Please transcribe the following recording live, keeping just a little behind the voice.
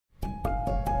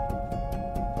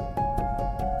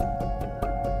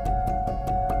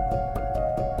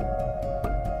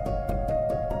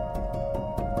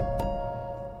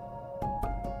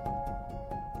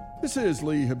This is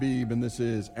Lee Habib, and this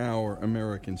is Our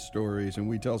American Stories, and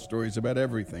we tell stories about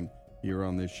everything here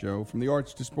on this show, from the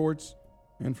arts to sports,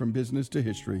 and from business to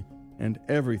history, and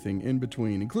everything in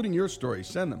between, including your stories.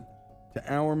 Send them to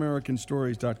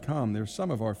ouramericanstories.com. They're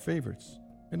some of our favorites.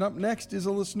 And up next is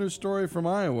a listener's story from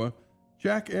Iowa,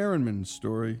 Jack Ehrenman's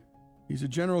story. He's a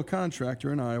general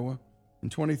contractor in Iowa. In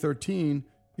 2013,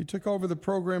 he took over the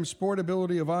program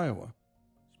Sportability of Iowa.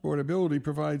 Sportability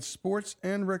provides sports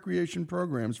and recreation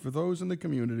programs for those in the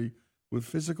community with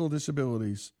physical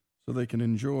disabilities so they can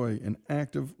enjoy an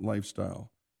active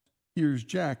lifestyle. Here's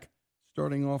Jack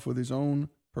starting off with his own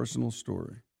personal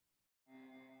story.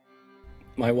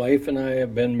 My wife and I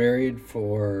have been married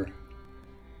for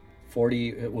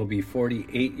it will be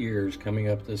 48 years coming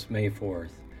up this May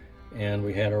 4th. And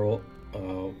we had our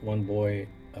one boy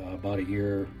about a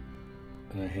year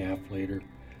and a half later.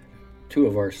 Two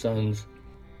of our sons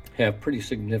have pretty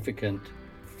significant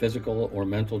physical or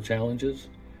mental challenges.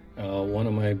 One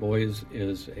of my boys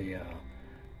is he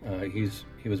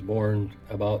was born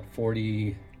about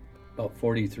 43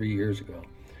 years ago,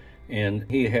 and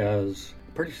he has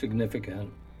pretty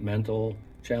significant mental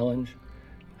challenge,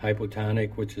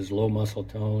 hypotonic, which is low muscle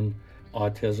tone,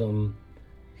 autism.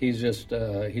 He's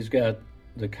got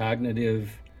the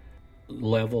cognitive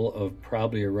level of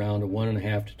probably around a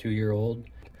 1.5 to 2 year old.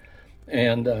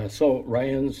 And so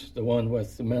Ryan's the one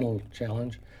with the mental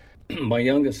challenge. My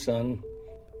youngest son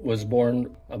was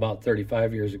born about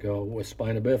 35 years ago with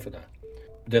Spina Bifida,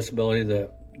 disability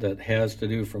that has to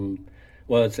do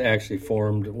it's actually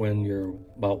formed when you're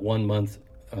about 1 month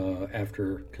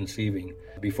after conceiving.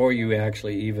 Before you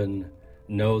actually even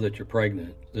know that you're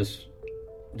pregnant, this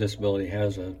disability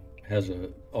has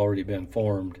already been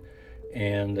formed,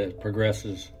 and it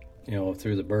progresses,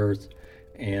 through the birth.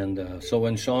 And so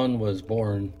when Sean was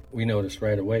born, we noticed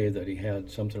right away that he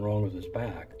had something wrong with his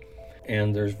back.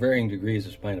 And there's varying degrees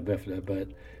of spina bifida, but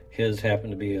his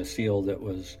happened to be a seal that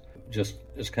was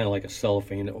it's kind of like a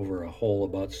cellophane over a hole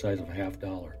about the size of a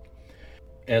 $50.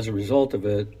 As a result of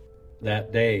it,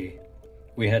 that day,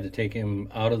 we had to take him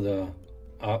out of the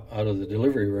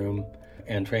delivery room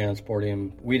and transport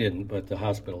him. We didn't, but the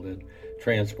hospital did.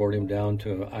 Transport him down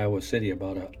to Iowa City,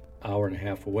 about an hour and a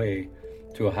half away,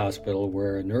 to a hospital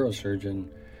where a neurosurgeon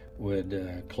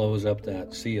would close up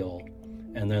that seal,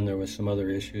 and then there was some other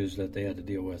issues that they had to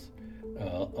deal with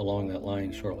along that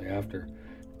line shortly after.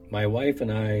 My wife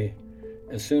and I,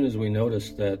 as soon as we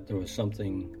noticed that there was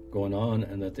something going on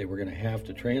and that they were going to have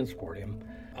to transport him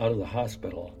out of the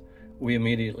hospital, we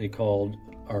immediately called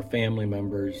our family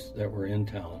members that were in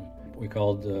town. We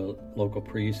called the local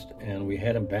priest, and we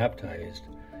had him baptized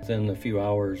within a few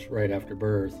hours right after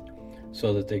birth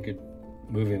so that they could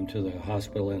move him to the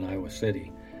hospital in Iowa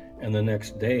City. And the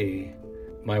next day,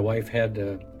 my wife had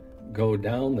to go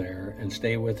down there and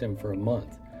stay with him for a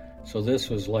month. So this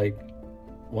was like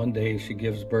one day she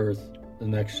gives birth, the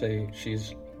next day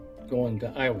she's going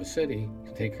to Iowa City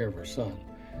to take care of her son.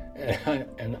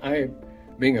 And I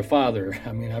being a father,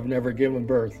 I've never given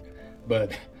birth,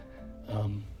 but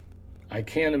I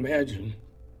can't imagine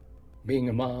being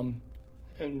a mom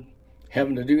and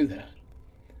having to do that.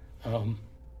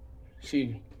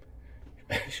 She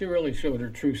really showed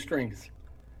her true strength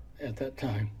at that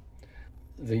time.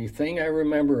 The thing I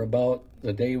remember about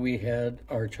the day we had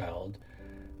our child,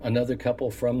 another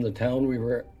couple from the town we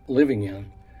were living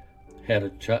in had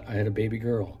a baby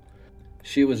girl.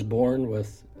 She was born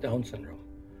with Down syndrome.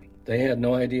 They had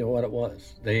no idea what it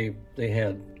was. They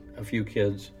had a few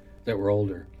kids that were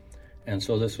older, and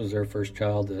so this was their first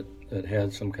child that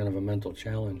had some kind of a mental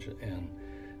challenge, and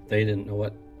they didn't know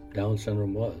what Down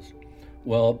syndrome was.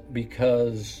 Well,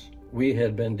 because we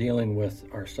had been dealing with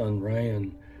our son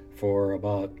Ryan for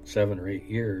about 7 or 8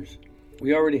 years,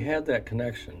 we already had that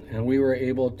connection, and we were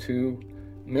able to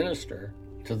minister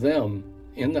to them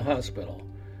in the hospital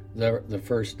the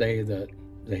first day that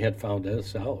they had found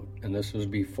us out. And this was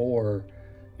before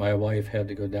my wife had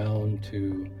to go down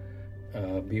to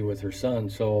be with her son.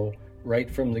 So right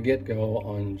from the get-go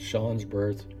on Sean's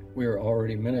birth, we were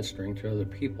already ministering to other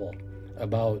people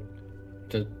about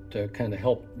to kind of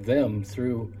help them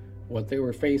through what they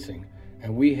were facing.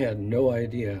 And we had no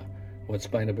idea what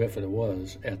spina bifida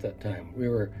was at that time. We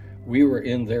were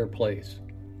in their place,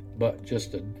 but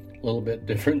just a little bit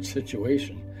different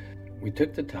situation. We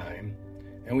took the time,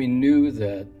 and we knew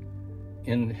that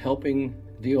in helping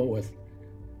deal with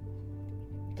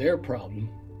their problem,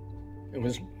 it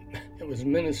was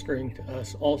ministering to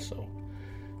us also.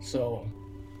 So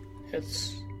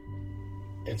it's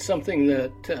something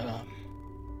that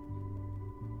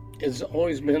has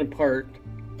always been a part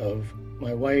of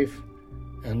my wife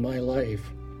and my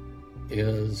life,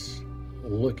 is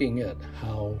looking at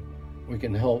how we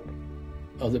can help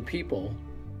other people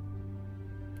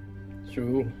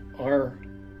through our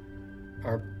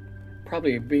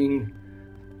probably being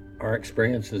our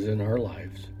experiences in our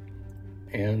lives,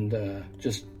 and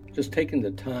just taking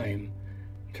the time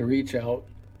to reach out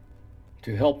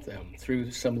to help them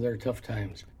through some of their tough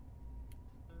times.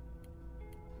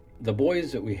 The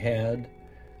boys that we had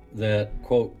that,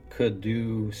 quote, could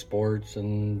do sports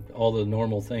and all the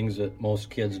normal things that most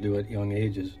kids do at young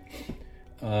ages,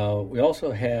 we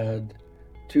also had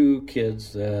 2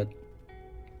 kids that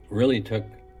really took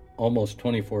almost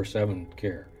 24/7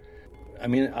 care. I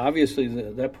mean, obviously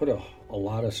that put a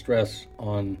lot of stress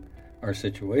on our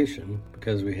situation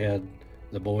because we had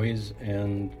the boys,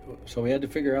 and so we had to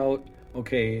figure out,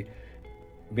 okay,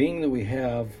 being that we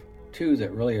have 2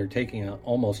 that really are taking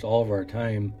almost all of our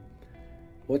time,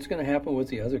 what's going to happen with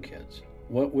the other kids?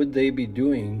 What would they be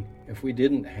doing if we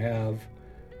didn't have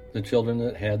the children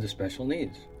that had the special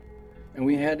needs? And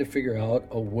we had to figure out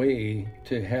a way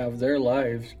to have their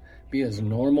lives be as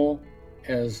normal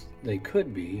as they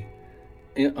could be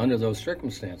under those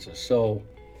circumstances. So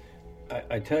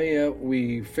I tell you,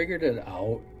 we figured it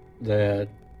out that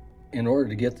in order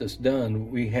to get this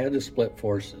done, we had to split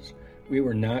forces. We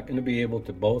were not going to be able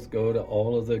to both go to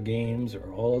all of the games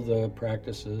or all of the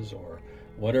practices or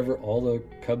whatever, all the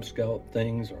Cub Scout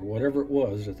things or whatever it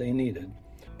was that they needed,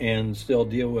 and still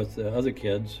deal with the other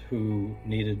kids who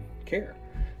needed care.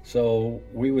 So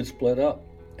we would split up,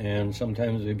 and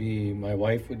sometimes it'd be my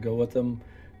wife would go with them,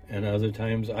 and other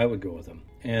times I would go with them.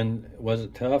 And was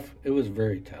it tough? It was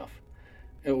very tough.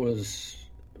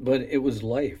 But it was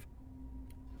life.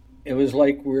 It was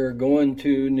like we're going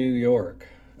to New York.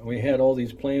 We had all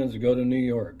these plans to go to New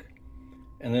York,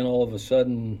 and then all of a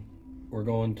sudden we're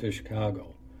going to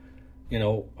Chicago. You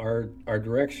know, our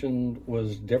direction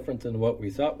was different than what we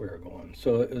thought we were going.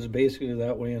 So it was basically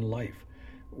that way in life.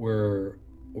 We're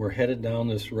headed down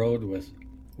this road with,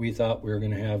 we thought we were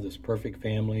going to have this perfect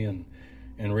family and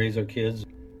raise our kids.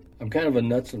 I'm kind of a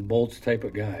nuts and bolts type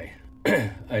of guy,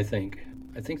 I think.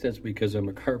 I think that's because I'm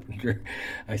a carpenter.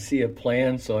 I see a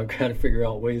plan, so I've got to figure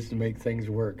out ways to make things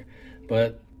work.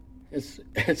 But it's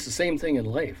the same thing in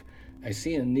life. I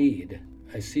see a need.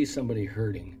 I see somebody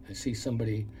hurting. I see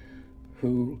somebody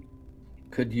who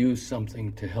could use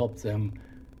something to help them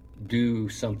do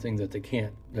something that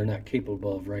they're not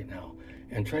capable of right now,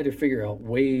 and try to figure out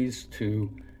ways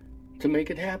to make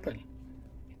it happen.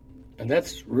 And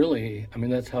that's really,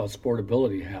 that's how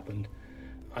Sportability happened.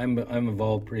 I'm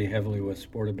involved pretty heavily with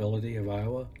Sportability of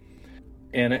Iowa.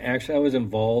 And actually I was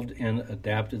involved in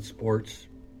adapted sports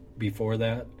before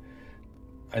that.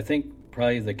 I think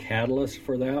probably the catalyst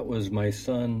for that was my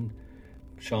son,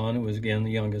 Sean, who was again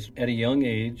the youngest. At a young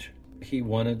age, he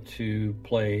wanted to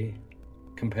play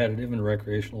competitive and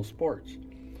recreational sports.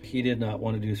 He did not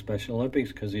want to do Special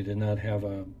Olympics because he did not have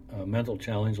a mental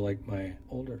challenge like my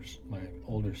older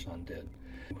son did,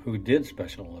 who did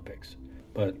Special Olympics.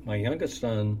 But my youngest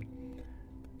son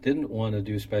didn't want to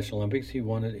do Special Olympics.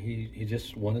 He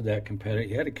just wanted that competitive.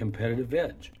 He had a competitive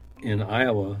edge. In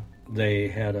Iowa, they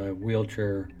had a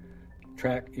wheelchair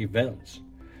track events.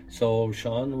 So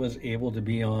Sean was able to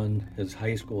be on his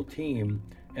high school team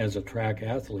as a track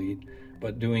athlete,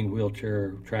 but doing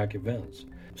wheelchair track events.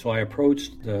 So I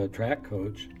approached the track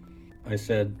coach. I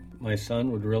said, my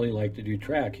son would really like to do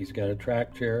track. He's got a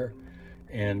track chair,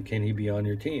 and can he be on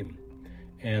your team?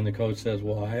 And the coach says,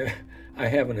 well, I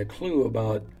haven't a clue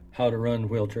about how to run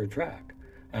wheelchair track.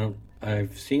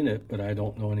 I've seen it, but I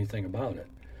don't know anything about it.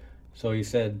 So he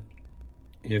said,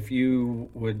 if you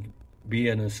would be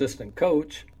an assistant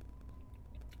coach,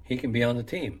 he can be on the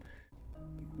team.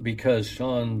 Because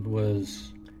Sean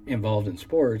was involved in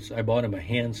sports, I bought him a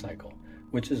hand cycle,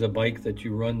 which is a bike that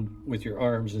you run with your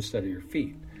arms instead of your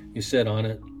feet. You sit on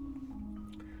it.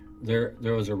 There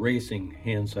was a racing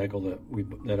hand cycle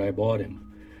that I bought him.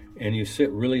 And you sit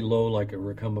really low like a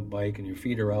recumbent bike, and your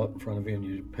feet are out in front of you, and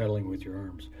you're pedaling with your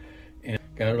arms. And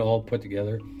got it all put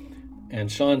together.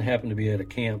 And Sean happened to be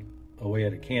away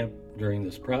at a camp during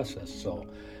this process. So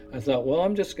I thought, well,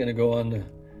 I'm just going to go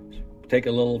take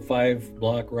a little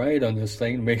 5-block ride on this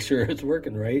thing to make sure it's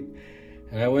working right.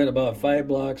 And I went about 5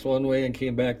 blocks one way and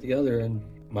came back the other, and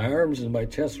my arms and my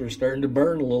chest were starting to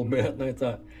burn a little bit. And I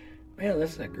thought, man,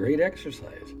 this is a great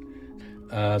exercise.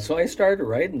 So I started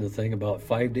riding the thing about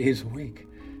 5 days a week.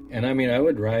 And I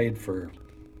would ride for,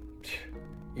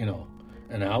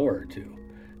 an hour or two.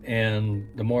 And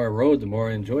the more I rode, the more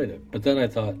I enjoyed it. But then I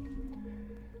thought,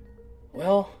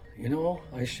 well,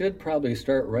 I should probably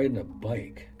start riding a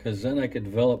bike, because then I could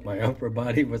develop my upper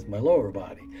body with my lower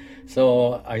body.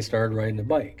 So I started riding a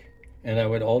bike. And I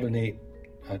would alternate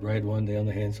I'd ride one day on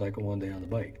the hand cycle, one day on the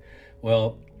bike.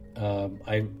 Well,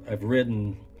 I've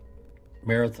ridden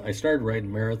marathon. I started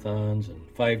riding marathons and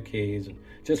 5Ks, and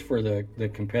just for the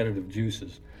competitive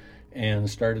juices, and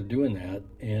started doing that.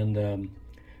 And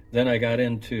then I got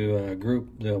into a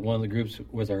group. One of the groups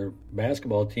with our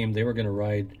basketball team, they were going to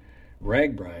ride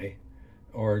Ragbri,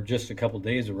 or just a couple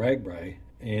days of Ragbri,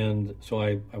 and so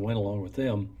I went along with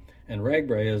them. And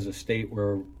Ragbri is a state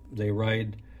where they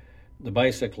ride, the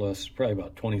bicyclists, probably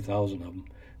about 20,000 of them,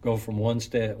 go from one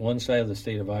side of the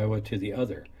state of Iowa to the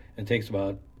other. It takes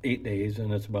about 8 days,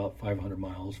 and it's about 500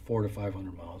 miles, 400 to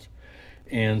 500 miles.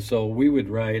 And so we would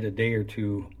ride a day or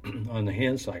two on the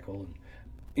hand cycle.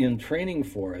 In training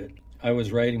for it, I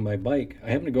was riding my bike. I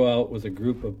happened to go out with a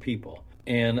group of people,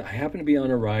 and I happened to be on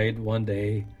a ride one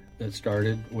day that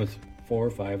started with 4 or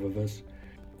 5 of us.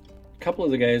 A couple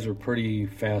of the guys were pretty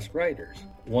fast riders.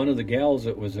 One of the gals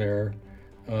that was there,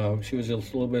 she was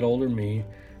just a little bit older than me.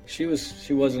 She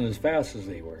wasn't as fast as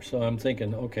they were. So I'm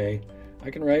thinking, okay,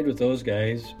 I can ride with those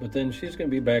guys, but then she's going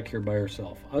to be back here by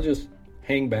herself. I'll just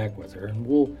hang back with her, and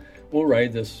we'll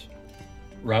ride this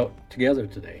route together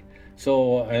today.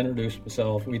 So I introduced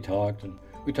myself, and we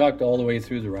talked all the way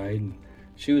through the ride, and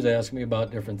she was asking me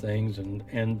about different things,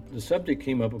 and the subject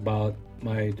came up about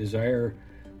my desire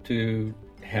to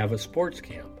have a sports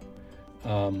camp.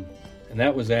 And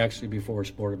that was actually before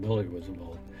Sportability was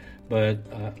involved. But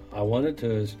I wanted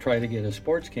to try to get a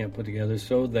sports camp put together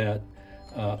so that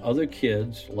other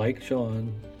kids like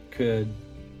Sean could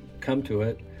come to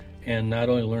it and not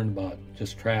only learn about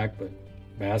just track, but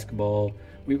basketball.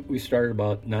 We started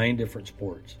about 9 different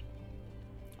sports: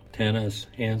 tennis,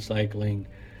 hand cycling,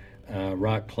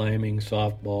 rock climbing,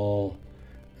 softball,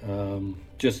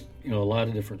 just a lot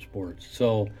of different sports.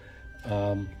 So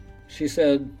she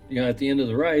said, at the end of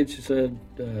the ride, she said,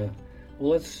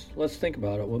 well, let's think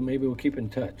about it. Well, maybe we'll keep in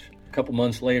touch. A couple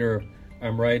months later,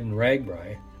 I'm riding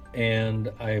Ragbri, and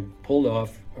I pulled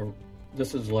off.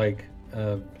 This is like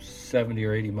a 70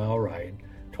 or 80 mile ride,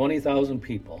 20,000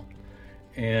 people,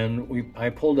 and I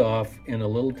pulled off in a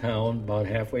little town about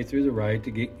halfway through the ride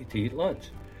to eat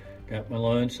lunch. Got my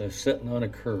lunch. I was sitting on a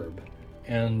curb,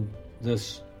 and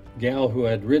this gal who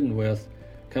I'd ridden with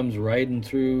comes riding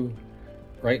through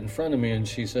right in front of me, and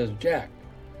she says, "Jack."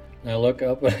 And I look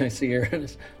up and I see her, and I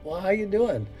said, "Well, how you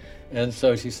doing?" And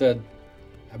so she said,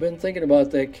 "I've been thinking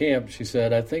about that camp." She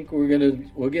said, "I think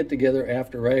we'll get together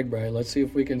after Ragbri. Let's see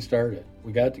if we can start it."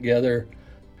 We got together.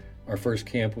 Our first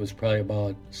camp was probably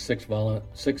about 6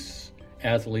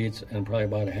 athletes and probably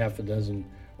about a half a dozen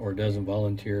or a dozen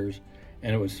volunteers.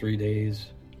 And it was 4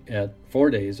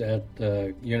 days at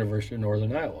the University of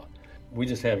Northern Iowa. We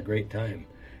just had a great time.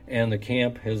 And the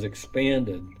camp has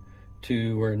expanded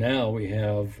to where now we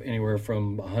have anywhere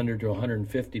from 100 to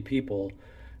 150 people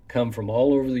come from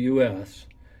all over the U.S.,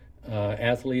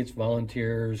 athletes,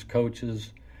 volunteers,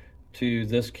 coaches, to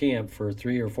this camp for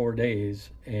 3 or 4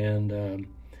 days. And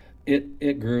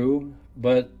it grew,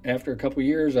 but after a couple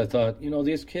years, I thought,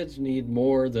 these kids need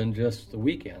more than just the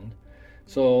weekend.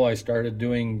 So I started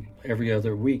doing every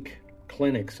other week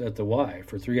clinics at the Y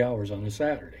for 3 hours on a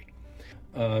Saturday.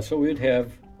 So we'd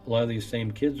have a lot of these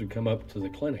same kids would come up to the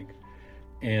clinic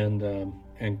and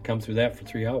come through that for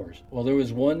 3 hours. Well, there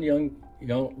was one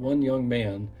young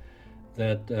man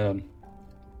that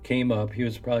came up. He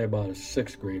was probably about a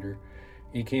 6th grader.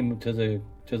 He came to the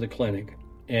clinic,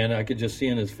 and I could just see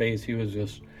in his face he was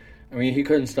he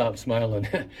couldn't stop smiling.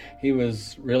 He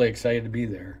was really excited to be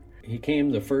there. He came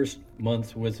the first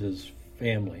month with his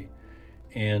family,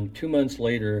 and 2 months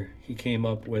later he came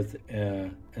up with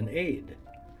an aide.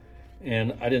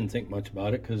 And I didn't think much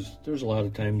about it because there's a lot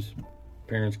of times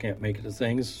parents can't make it to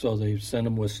things, so they send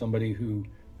them with somebody who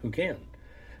can.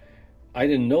 I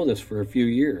didn't know this for a few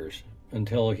years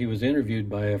until he was interviewed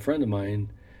by a friend of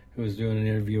mine who was doing an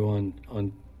interview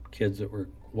on kids that were,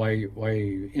 why are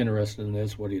you interested in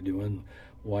this? What are you doing?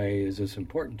 Why is this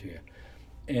important to you?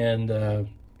 And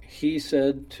he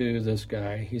said to this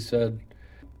guy, he said,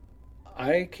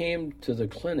 "I came to the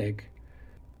clinic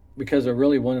because I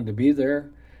really wanted to be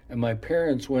there, and my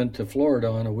parents went to Florida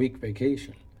on a week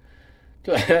vacation."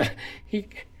 He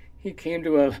came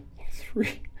to a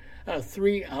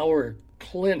 3-hour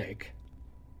clinic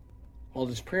while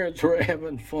his parents were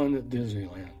having fun at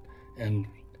Disneyland. And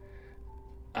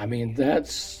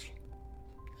that's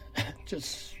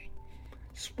just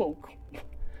spoke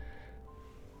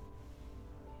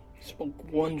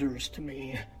wonders to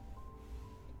me.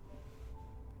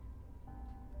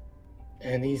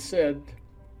 And he said it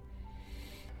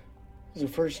was the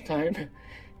first time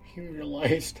he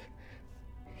realized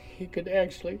he could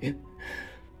actually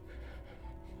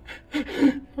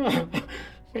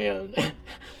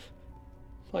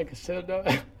Like I said,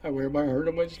 I wear my heart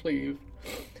on my sleeve.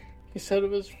 He said it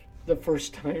was the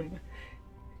first time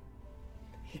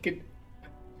he could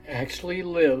actually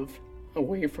live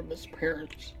away from his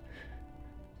parents.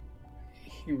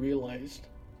 He realized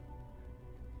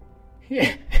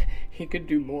he could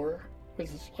do more with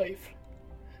his life.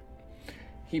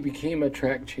 He became a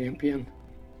track champion.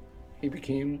 He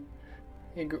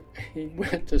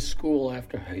went to school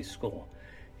after high school.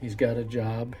 He's got a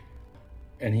job,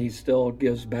 and he still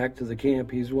gives back to the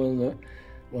camp. He's one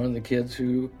of the kids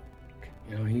who,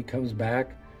 he comes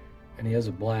back and he has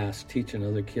a blast teaching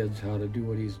other kids how to do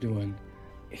what he's doing.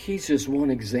 He's just one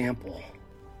example,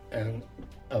 and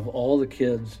of all the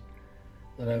kids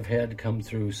that I've had come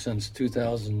through since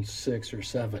 2006 or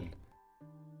 7,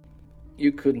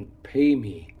 you couldn't pay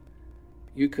me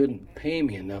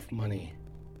enough money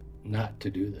not to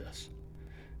do this.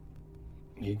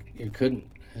 You couldn't.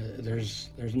 There's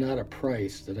not a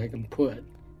price that I can put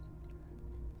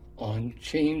on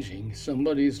changing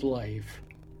somebody's life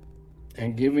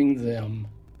and giving them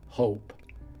hope,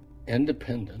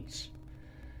 independence,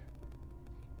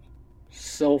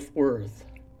 self-worth,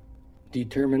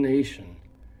 determination,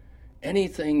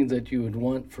 anything that you would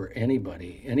want for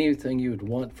anybody, anything you would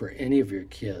want for any of your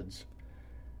kids,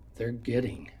 they're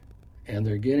getting. And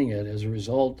they're getting it as a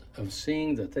result of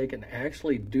seeing that they can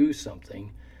actually do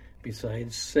something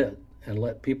besides sit and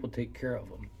let people take care of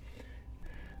them.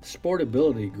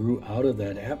 Sportability grew out of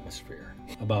that atmosphere.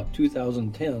 About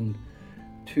 2010,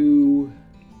 2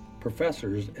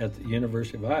 professors at the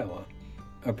University of Iowa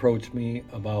approached me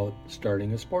about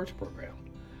starting a sports program.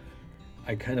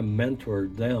 I kind of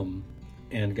mentored them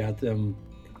and got them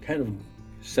kind of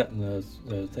setting the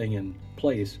thing in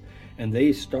place, and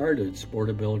they started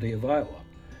Sportability of Iowa.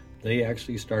 They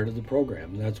actually started the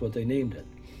program, and that's what they named it.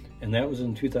 And that was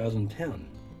in 2010.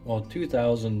 Well,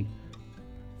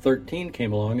 2013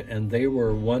 came along, and they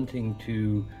were wanting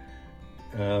to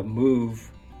move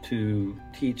to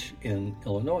teach in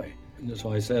Illinois. And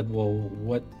so I said, well,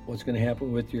 what's going to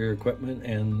happen with your equipment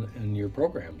and your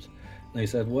programs? And they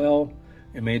said, well,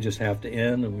 it may just have to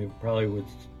end, and we probably would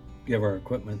give our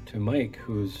equipment to Mike,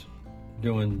 who's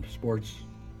doing sports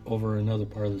over another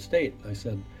part of the state. I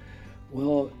said,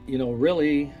 well,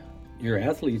 really, your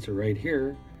athletes are right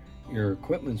here, your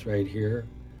equipment's right here,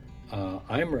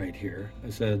 I'm right here.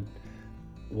 I said,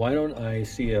 why don't I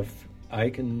see if I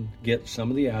can get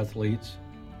some of the athletes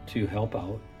to help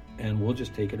out, and we'll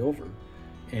just take it over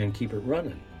and keep it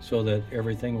running so that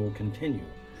everything will continue.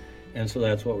 And so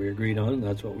that's what we agreed on, and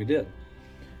that's what we did.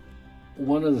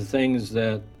 One of the things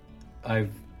that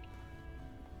I've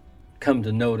come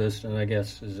to notice, and I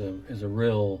guess is a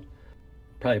real,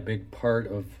 probably big part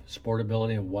of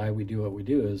sportability and why we do what we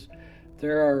do, is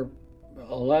there are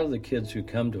a lot of the kids who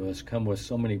come to us come with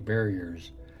so many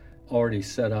barriers already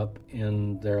set up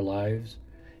in their lives.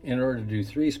 In order to do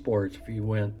 3 sports, if you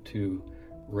went to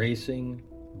racing,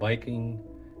 biking,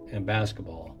 and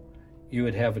basketball, you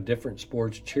would have a different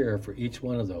sports chair for each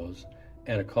one of those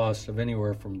at a cost of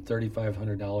anywhere from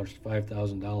 $3,500 to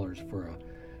 $5,000 for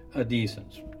a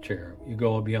decent chair. You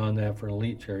go beyond that for an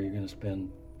elite chair, you're going to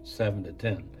spend $7,000 to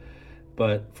 $10,000.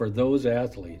 But for those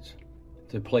athletes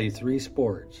to play 3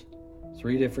 sports,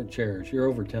 3 different chairs, you're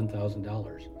over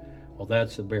 $10,000. Well,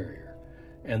 that's the barrier.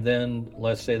 And then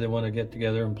let's say they want to get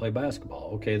together and play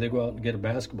basketball. Okay, they go out and get a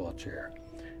basketball chair.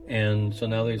 And so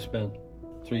now they've spent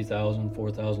 $3,000,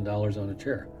 $4,000 on a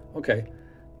chair. Okay,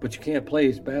 but you can't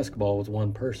play basketball with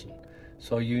one person.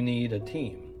 So you need a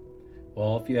team.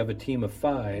 Well, if you have a team of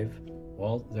 5,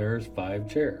 well, there's 5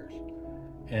 chairs.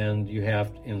 And you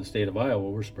have, in the state of Iowa,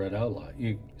 we're spread out a lot.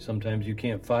 Sometimes you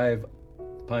can't find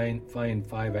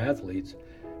 5 athletes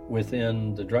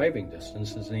within the driving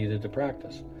distance that's needed to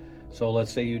practice. So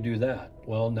let's say you do that.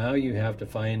 Well, now you have to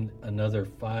find another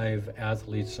 5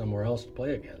 athletes somewhere else to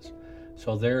play against.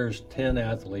 So there's 10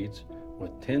 athletes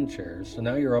with 10 chairs. So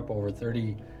now you're up over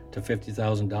 $30,000 to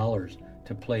 $50,000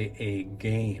 to play a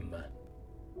game.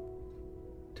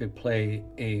 To play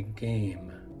a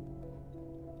game.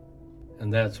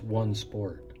 And that's one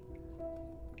sport.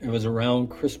 It was around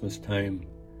Christmas time.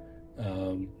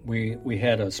 We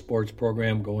had a sports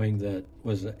program going that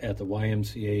was at the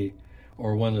YMCA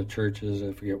or one of the churches,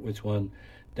 I forget which one,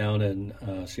 down in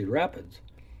Cedar Rapids.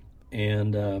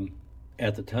 And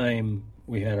at the time,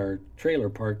 we had our trailer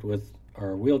parked with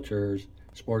our wheelchairs,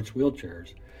 sports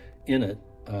wheelchairs, in it,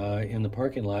 in the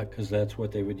parking lot, because that's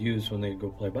what they would use when they'd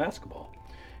go play basketball.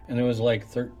 And there was like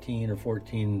 13 or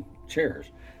 14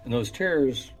 chairs. And those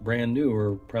chairs, brand new,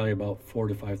 were probably about $4,000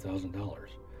 to $5,000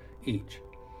 each.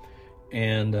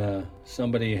 And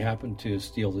somebody happened to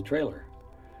steal the trailer.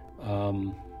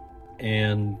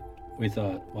 And we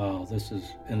thought, wow, this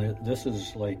is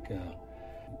like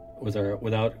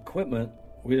without equipment,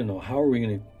 we didn't know how are we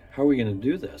going to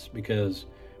do this, because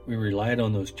we relied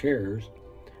on those chairs,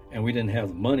 and we didn't have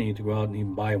the money to go out and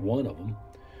even buy one of them.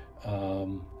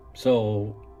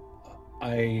 So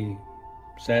I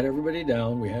sat everybody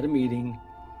down. We had a meeting,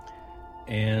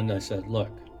 and I said, look,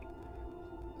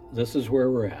 this is where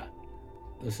we're at.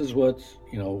 This is what's,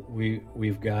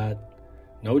 we've got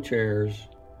no chairs.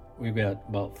 We've got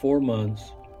about 4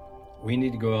 months. We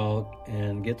need to go out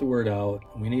and get the word out.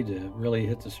 We need to really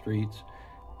hit the streets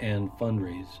and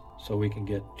fundraise so we can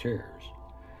get chairs.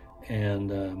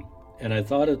 And I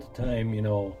thought at the time,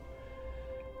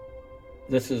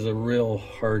 this is a real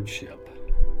hardship,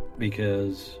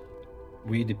 because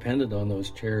we depended on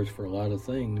those chairs for a lot of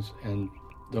things, and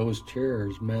those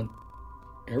chairs meant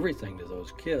everything to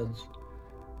those kids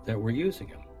that were using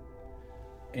them.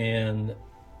 And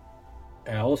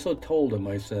I also told them,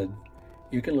 I said,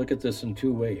 you can look at this in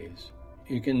two ways.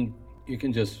 You can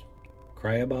just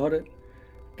cry about it,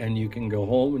 and you can go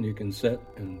home and you can sit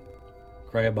and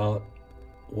cry about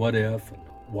what if and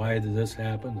why did this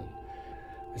happen. And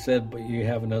I said, but you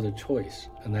have another choice,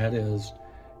 and that is,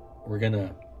 we're going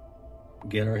to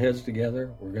get our heads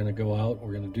together. We're going to go out.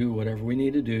 We're going to do whatever we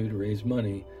need to do to raise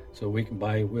money so we can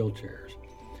buy wheelchairs.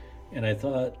 And I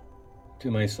thought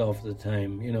to myself at the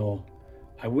time,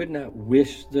 I would not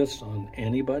wish this on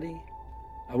anybody.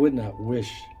 I would not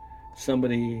wish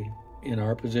somebody in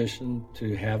our position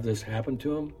to have this happen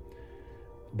to them.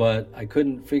 But I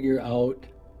couldn't figure out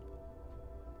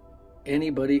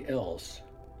anybody else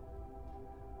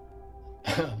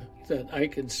that I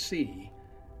could see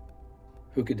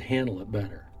who could handle it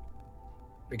better,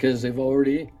 because they've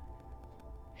already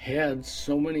had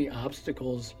so many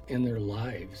obstacles in their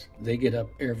lives. They get up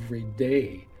every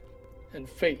day and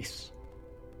face.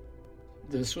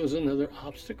 This was another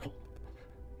obstacle,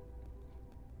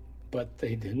 but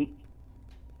they didn't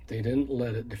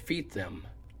let it defeat them.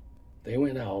 They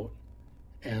went out,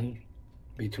 and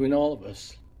between all of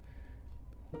us,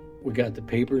 we got the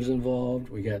papers involved,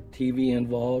 we got TV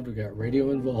involved, we got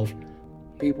radio involved.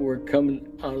 People were coming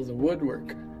out of the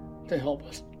woodwork to help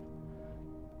us.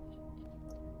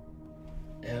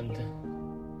 And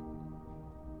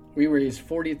we raised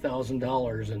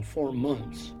 $40,000 in 4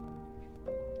 months.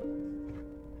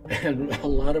 And a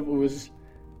lot of it was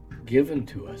given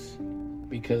to us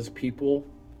because people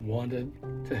wanted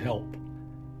to help.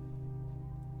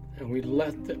 And we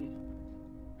let them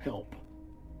help.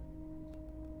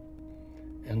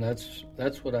 And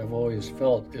that's what I've always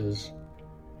felt is,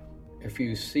 if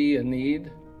you see a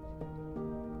need,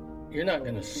 you're not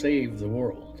going to save the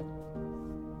world.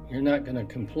 You're not going to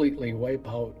completely wipe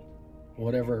out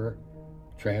whatever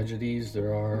tragedies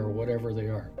there are, whatever they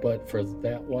are. But for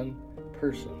that one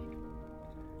person,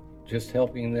 just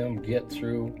helping them get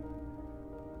through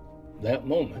that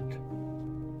moment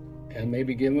and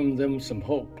maybe giving them some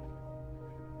hope,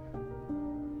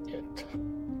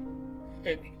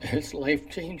 it's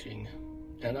life-changing.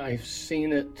 And I've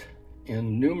seen it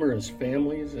in numerous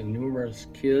families and numerous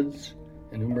kids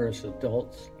and numerous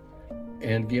adults,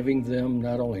 and giving them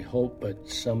not only hope but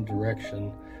some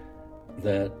direction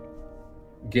that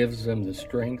gives them the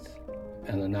strength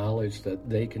and the knowledge that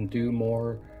they can do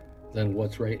more than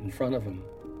what's right in front of them.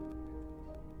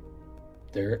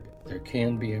 There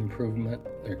can be improvement,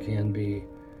 there can be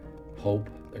hope,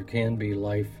 there can be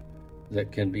life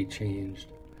that can be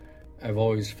changed. I've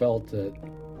always felt that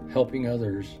helping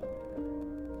others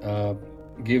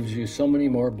gives you so many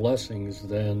more blessings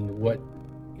than what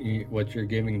you're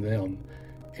giving them,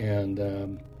 and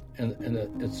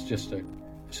it's just a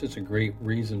great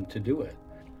reason to do it.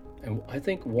 And I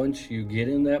think once you get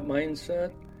in that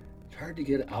mindset, it's hard to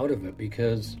get out of it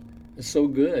because it's so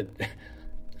good.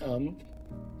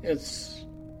 It's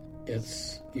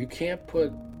you can't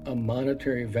put a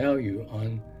monetary value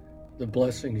on the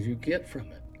blessings you get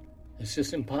from it. It's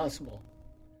just impossible.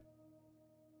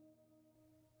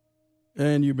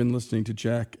 And you've been listening to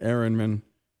Jack Ehrenman,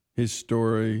 his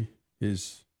story,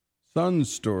 his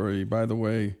son's story. By the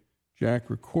way, Jack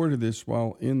recorded this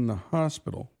while in the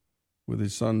hospital with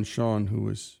his son, Sean, who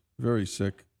was very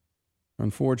sick.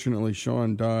 Unfortunately,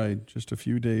 Sean died just a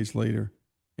few days later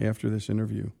after this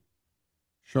interview.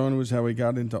 Sean was how he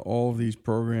got into all of these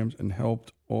programs and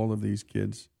helped all of these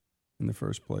kids in the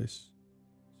first place.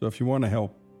 So if you want to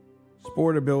help,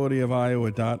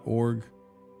 sportabilityofiowa.org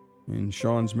in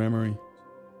Sean's memory.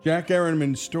 Jack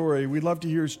Ehrenman's story. We'd love to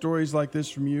hear stories like this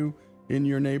from you in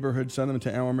your neighborhood. Send them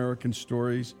to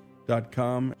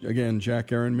ouramericanstories.com. Again,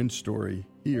 Jack Ehrenman's story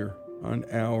here on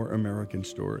Our American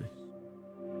Stories.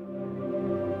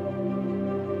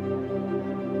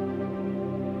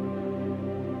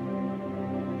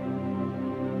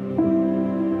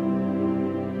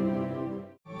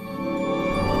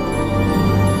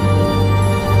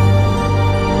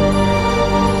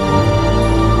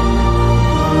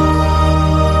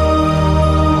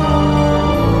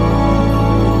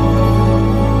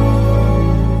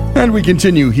 And we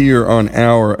continue here on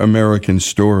Our American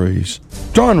Stories.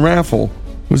 Dawn Raffel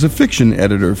was a fiction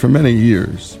editor for many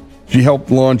years. She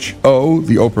helped launch O,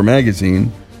 the Oprah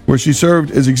magazine, where she served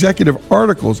as executive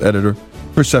articles editor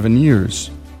for 7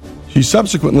 years. She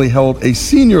subsequently held a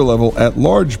senior-level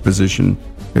at-large position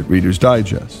at Reader's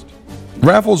Digest.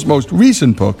 Raffel's most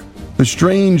recent book, The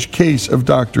Strange Case of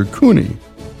Dr. Cooney,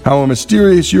 How a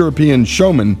Mysterious European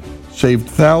Showman Saved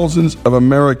Thousands of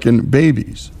American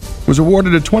Babies, was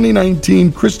awarded a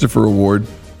 2019 Christopher Award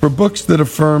for books that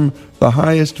affirm the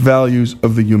highest values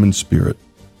of the human spirit.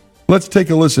 Let's take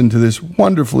a listen to this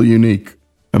wonderfully unique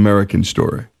American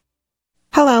story.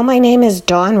 Hello, my name is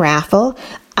Dawn Raffel.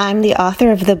 I'm the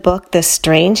author of the book, The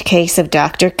Strange Case of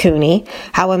Dr. Cooney,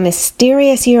 How a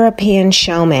Mysterious European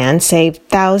Showman Saved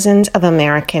Thousands of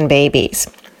American Babies.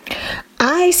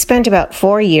 I spent about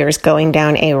 4 years going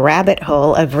down a rabbit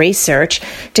hole of research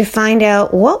to find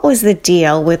out what was the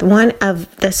deal with one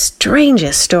of the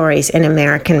strangest stories in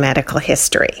American medical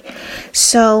history.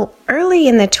 So early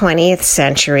in the 20th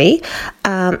century,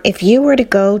 if you were to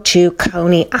go to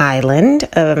Coney Island,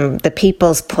 the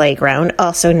People's Playground,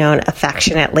 also known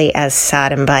affectionately as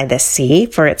Sodom by the Sea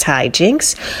for its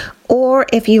hijinks, or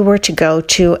if you were to go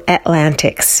to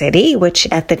Atlantic City, which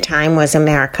at the time was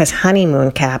America's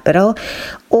honeymoon capital,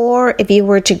 or if you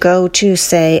were to go to,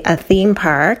 say, a theme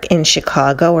park in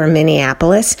Chicago or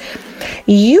Minneapolis,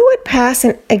 you would pass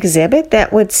an exhibit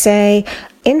that would say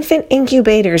infant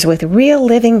incubators with real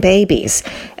living babies.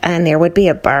 And there would be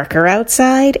a barker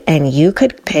outside, and you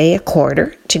could pay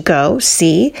 $0.25 to go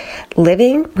see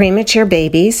living premature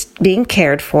babies being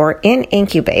cared for in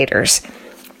incubators.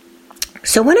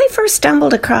 So when I first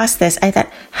stumbled across this, I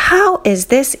thought, how is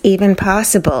this even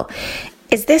possible?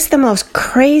 Is this the most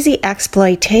crazy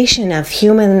exploitation of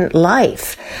human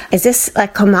life? Is this a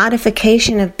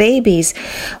commodification of babies?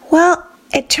 Well,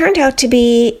 it turned out to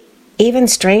be even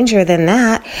stranger than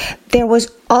that. There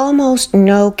was almost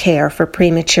no care for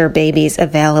premature babies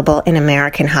available in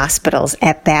American hospitals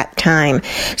at that time.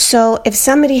 So if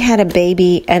somebody had a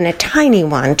baby, and a tiny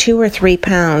one, 2 or 3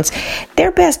 pounds,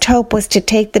 their best hope was to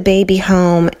take the baby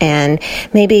home and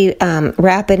maybe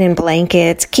wrap it in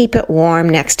blankets, keep it warm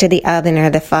next to the oven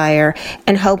or the fire,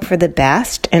 and hope for the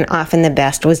best, and often the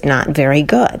best was not very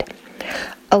good.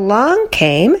 Along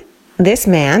came this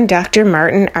man, Dr.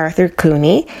 Martin Arthur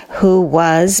Cooney, who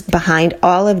was behind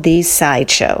all of these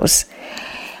sideshows.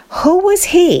 Who was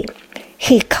he?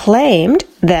 He claimed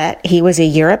that he was a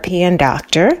European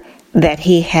doctor, that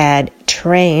he had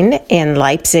trained in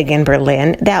Leipzig and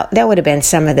Berlin. That would have been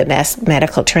some of the best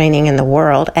medical training in the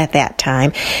world at that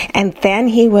time. And then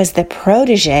he was the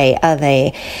protege of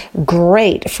a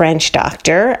great French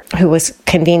doctor who was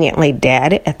conveniently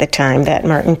dead at the time that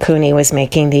Martin Cooney was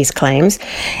making these claims.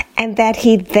 And that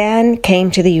he then came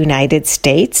to the United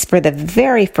States for the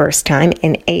very first time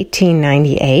in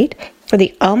 1898 for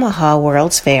the Omaha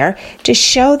World's Fair to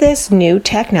show this new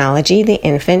technology, the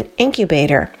infant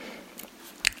incubator.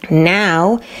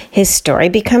 Now, his story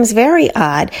becomes very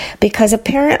odd because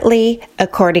apparently,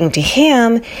 according to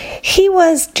him, he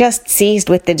was just seized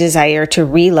with the desire to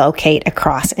relocate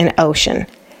across an ocean.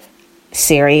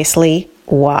 Seriously,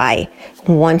 why?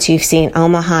 Once you've seen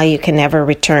Omaha, you can never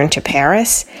return to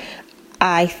Paris?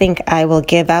 I think I will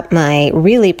give up my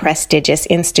really prestigious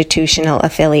institutional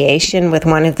affiliation with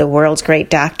one of the world's great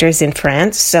doctors in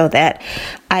France so that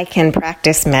I can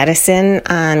practice medicine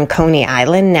on Coney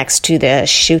Island next to the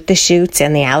Shoot the Chutes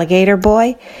and the Alligator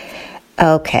Boy.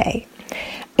 Okay,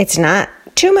 it's not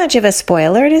too much of a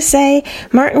spoiler to say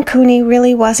Martin Cooney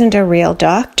really wasn't a real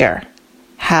doctor.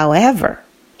 However,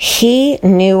 he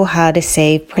knew how to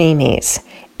save preemies,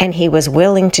 and he was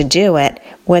willing to do it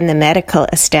when the medical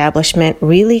establishment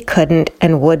really couldn't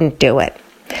and wouldn't do it.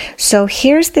 So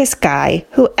here's this guy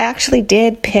who actually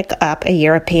did pick up a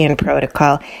European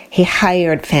protocol. He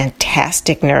hired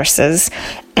fantastic nurses.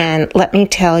 And let me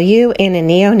tell you, in a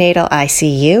neonatal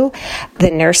ICU,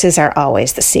 the nurses are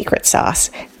always the secret sauce.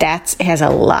 That has a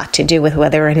lot to do with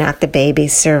whether or not the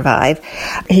babies survive.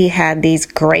 He had these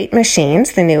great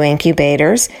machines, the new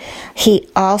incubators. He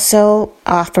also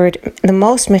offered the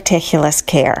most meticulous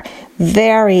care,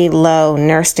 very low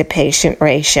nurse-to-patient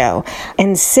ratio,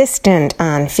 insistent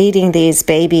on feeding these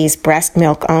babies breast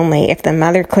milk only. If the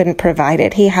mother couldn't provide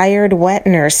it, he hired wet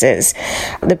nurses.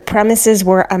 The premises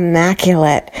were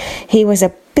immaculate. He was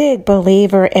a big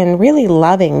believer in really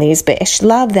loving these babies.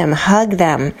 Love them, hug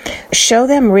them, show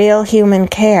them real human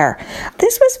care.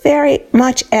 This was very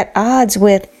much at odds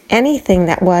with anything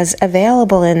that was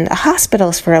available in the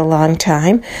hospitals for a long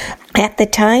time. At the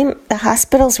time, the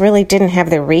hospitals really didn't have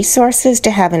the resources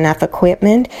to have enough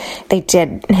equipment. They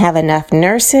didn't have enough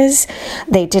nurses.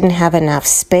 They didn't have enough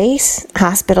space.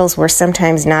 Hospitals were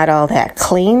sometimes not all that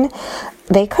clean.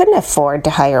 They couldn't afford to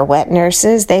hire wet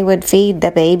nurses. They would feed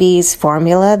the babies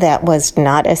formula that was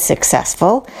not as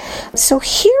successful. So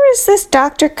here is this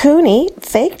Dr. Cooney,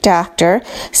 fake doctor,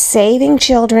 saving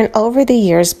children over the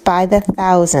years by the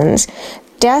thousands,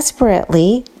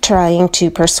 desperately trying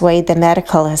to persuade the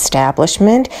medical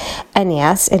establishment. And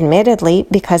yes, admittedly,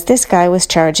 because this guy was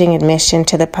charging admission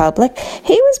to the public,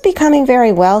 he was becoming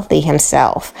very wealthy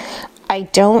himself. I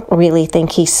don't really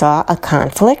think he saw a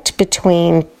conflict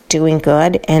between doing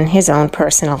good and his own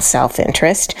personal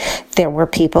self-interest. There were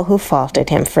people who faulted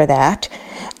him for that.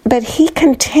 But he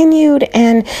continued,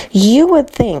 and you would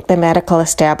think the medical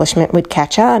establishment would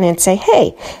catch on and say,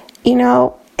 hey,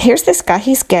 here's this guy,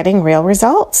 he's getting real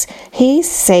results.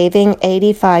 He's saving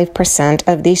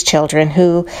 85% of these children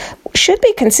who should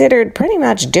be considered pretty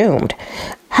much doomed.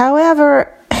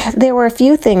 However, there were a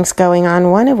few things going on,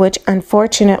 one of which,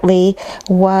 unfortunately,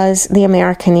 was the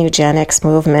American eugenics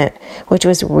movement, which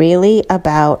was really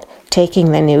about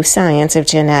taking the new science of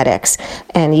genetics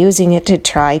and using it to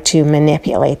try to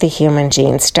manipulate the human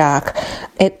gene stock.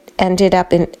 It ended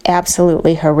up in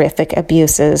absolutely horrific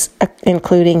abuses,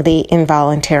 including the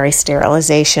involuntary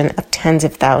sterilization of tens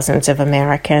of thousands of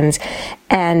Americans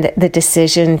and the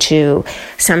decision to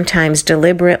sometimes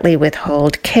deliberately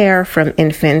withhold care from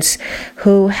infants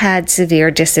who had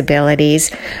severe disabilities.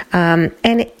 And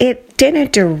it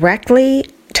didn't directly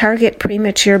target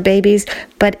premature babies,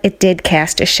 but it did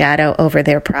cast a shadow over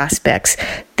their prospects.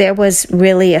 There was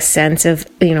really a sense of,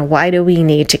 why do we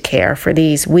need to care for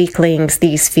these weaklings,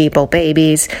 these feeble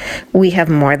babies? We have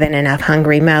more than enough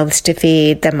hungry mouths to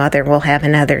feed. The mother will have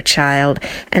another child,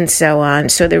 and so on.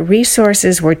 So the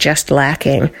resources were just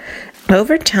lacking.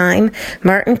 Over time,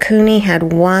 Martin Cooney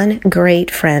had one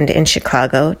great friend in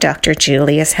Chicago, Dr.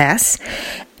 Julius Hess.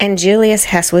 And Julius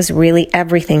Hess was really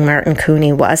everything Martin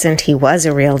Cooney wasn't. He was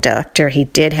a real doctor. He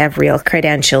did have real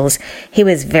credentials. He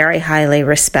was very highly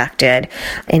respected.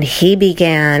 And he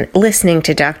began listening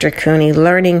to Dr. Cooney,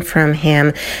 learning from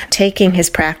him, taking his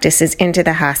practices into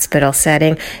the hospital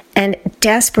setting, and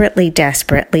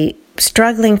desperately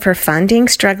struggling for funding,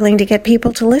 struggling to get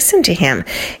people to listen to him.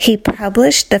 He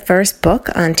published the first book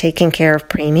on taking care of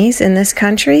preemies in this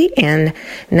country in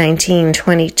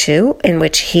 1922, in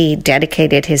which he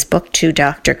dedicated his book to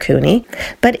Dr. Cooney.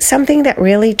 But something that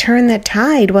really turned the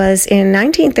tide was in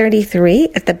 1933,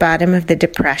 at the bottom of the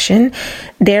Depression,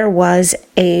 there was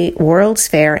a World's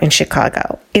Fair in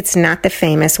Chicago. It's not the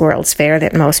famous World's Fair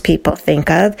that most people think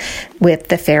of with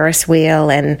the Ferris wheel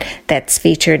and that's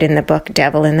featured in the book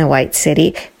Devil in the White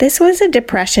City. This was a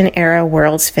Depression-era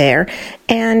World's Fair,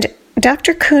 and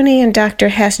Dr. Cooney and Dr.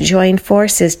 Hess joined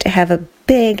forces to have a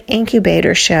big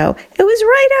incubator show. It was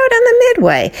right out on the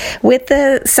Midway with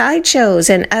the Sideshows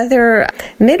and other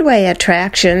Midway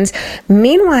attractions.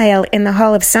 Meanwhile, in the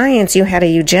Hall of Science, you had a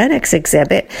eugenics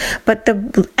exhibit, but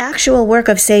the actual work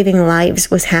of saving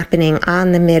lives was happening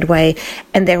on the Midway,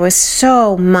 and there was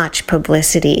so much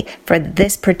publicity for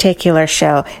this particular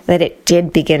show that it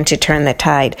did begin to turn the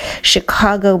tide.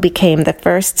 Chicago became the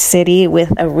first city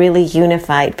with a really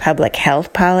unified public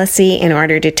health policy in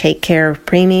order to take care of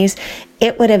preemies.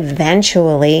 It would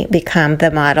eventually become the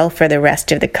model for the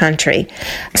rest of the country.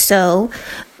 So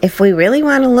if we really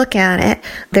want to look at it,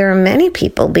 there are many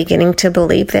people beginning to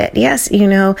believe that, yes,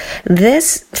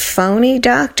 this phony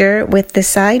doctor with the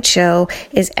sideshow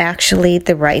is actually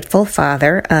the rightful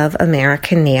father of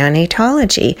American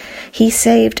neonatology. He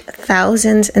saved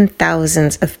thousands and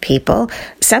thousands of people.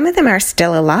 Some of them are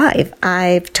still alive.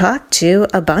 I've talked to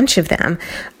a bunch of them.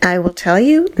 I will tell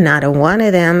you, not a one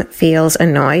of them feels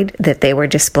annoyed that they were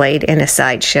displayed in a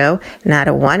sideshow. Not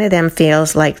a one of them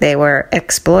feels like they were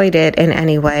exploited in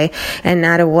any way. And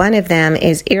not a one of them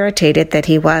is irritated that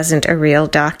he wasn't a real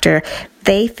doctor.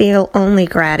 They feel only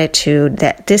gratitude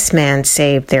that this man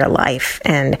saved their life,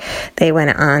 and they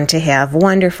went on to have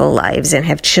wonderful lives and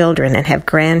have children and have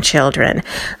grandchildren.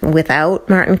 Without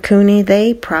Martin Cooney,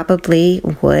 they probably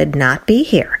would not be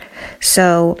here.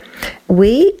 So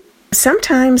we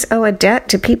sometimes owe a debt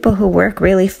to people who work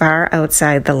really far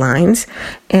outside the lines,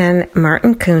 and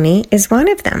Martin Cooney is one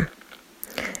of them.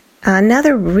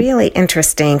 Another really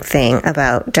interesting thing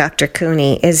about Dr.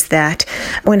 Cooney is that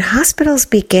when hospitals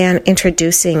began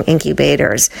introducing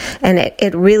incubators, and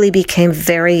it really became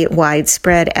very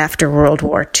widespread after World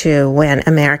War II when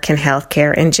American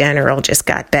healthcare in general just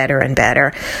got better and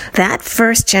better, that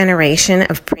first generation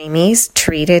of preemies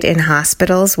treated in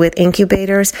hospitals with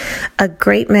incubators, a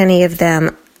great many of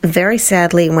them very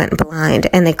sadly went blind,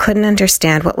 and they couldn't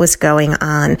understand what was going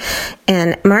on.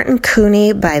 And Martin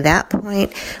Cooney, by that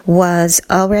point, was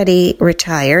already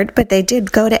retired, but they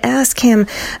did go to ask him,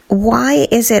 why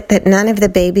is it that none of the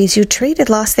babies you treated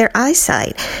lost their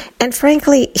eyesight? And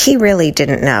frankly, he really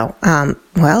didn't know.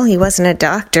 Well, he wasn't a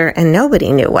doctor, and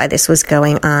nobody knew why this was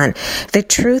going on. The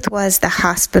truth was the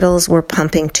hospitals were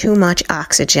pumping too much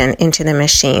oxygen into the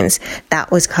machines. That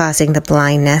was causing the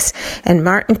blindness. And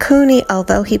Martin Cooney,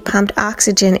 although he pumped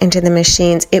oxygen into the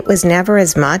machines, it was never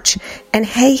as much. And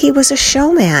hey, he was a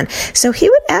showman. So he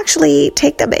would actually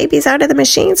take the babies out of the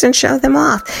machines and show them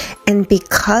off. And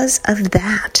because of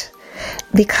that,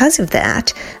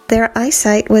 their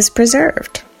eyesight was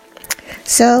preserved.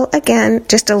 So again,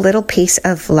 just a little piece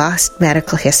of lost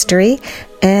medical history,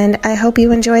 and I hope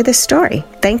you enjoy this story.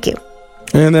 Thank you.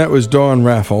 And that was Dawn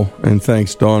Raffel, and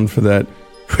thanks, Dawn, for that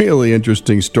really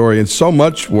interesting story. And so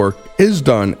much work is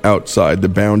done outside the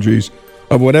boundaries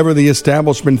of whatever the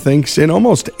establishment thinks in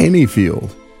almost any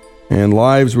field. And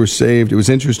lives were saved. It was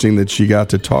interesting that she got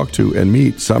to talk to and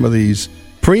meet some of these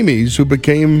preemies who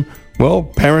became, well,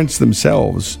 parents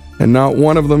themselves, and not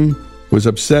one of them was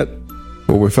upset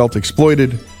or felt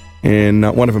exploited, and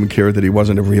not one of them cared that he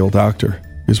wasn't a real doctor,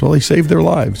 because, well, he saved their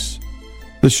lives.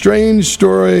 The strange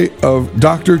story of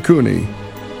Dr. Cooney,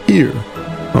 here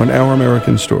on Our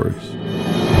American Stories.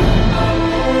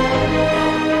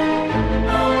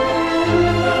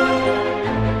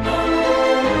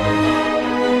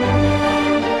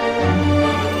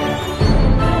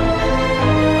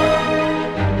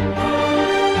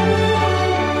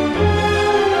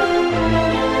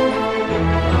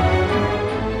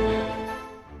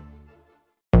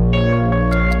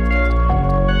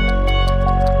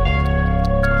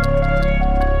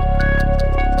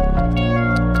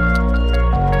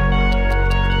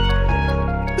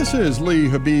 This is Lee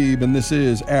Habib, and this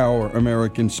is Our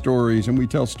American Stories, and we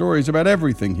tell stories about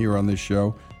everything here on this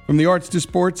show, from the arts to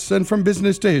sports and from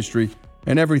business to history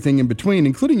and everything in between,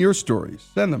 including your stories.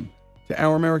 Send them to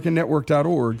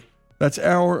ouramericannetwork.org. That's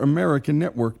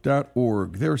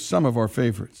ouramericannetwork.org. They're some of our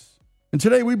favorites. And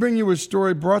today we bring you a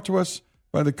story brought to us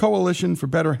by the Coalition for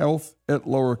Better Health at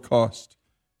Lower Cost.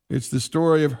 It's the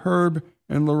story of Herb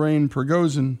and Lorraine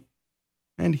Prigozhin,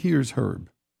 and here's Herb.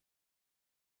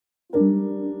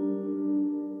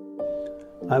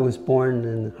 I was born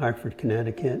in Hartford,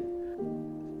 Connecticut.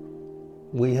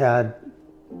 We had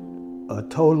a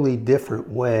totally different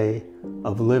way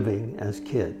of living as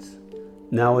kids.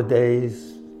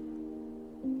 Nowadays,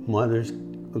 mothers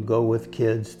go with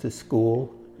kids to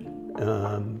school.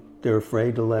 They're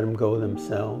afraid to let them go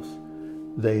themselves.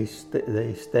 They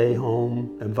stay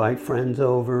home, invite friends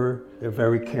over. They're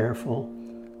very careful.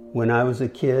 When I was a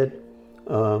kid,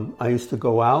 I used to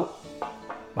go out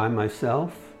by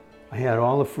myself. I had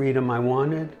all the freedom I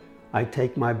wanted. I'd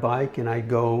take my bike and I'd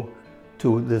go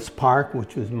to this park,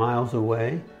 which was miles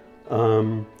away.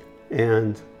 And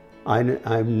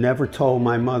I never told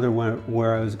my mother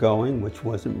where I was going, which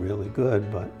wasn't really good,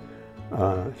 but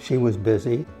she was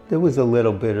busy. There was a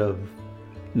little bit of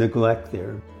neglect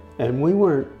there. And we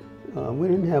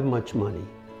didn't have much money.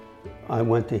 I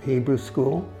went to Hebrew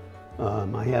school.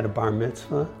 I had a bar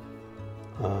mitzvah.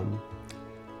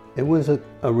 It was a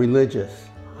religious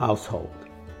household.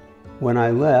 When I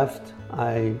left,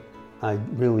 I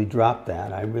really dropped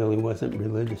that. I really wasn't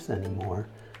religious anymore.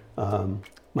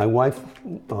 My wife,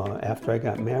 after I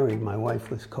got married, my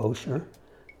wife was kosher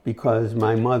because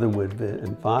my mother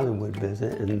and father would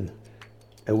visit, and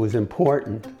it was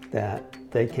important that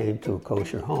they came to a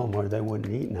kosher home or they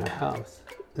wouldn't eat in our house.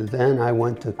 Then I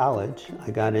went to college.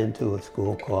 I got into a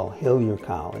school called Hillier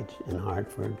College in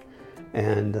Hartford,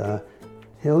 and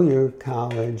Hillier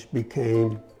College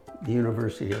became the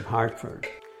University of Hartford.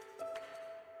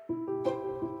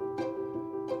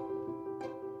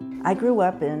 I grew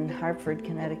up in Hartford,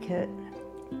 Connecticut,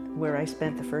 where I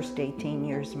spent the first 18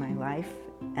 years of my life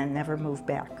and never moved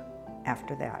back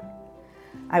after that.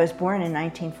 I was born in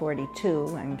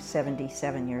 1942. I'm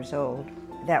 77 years old.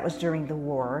 That was during the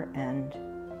war, and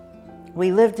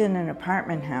we lived in an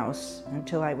apartment house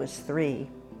until I was 3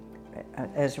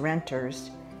 as renters.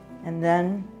 And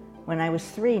then when I was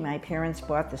 3, my parents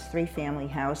bought this 3-family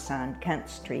house on Kent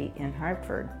Street in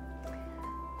Hartford,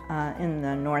 in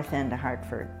the north end of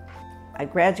Hartford. I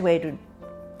graduated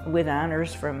with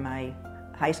honors from my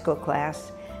high school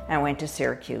class. I went to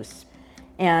Syracuse.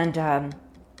 And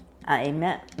I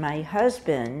met my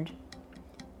husband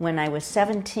when I was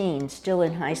 17, still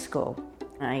in high school.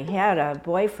 I had a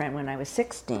boyfriend when I was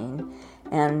 16,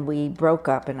 and we broke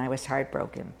up, and I was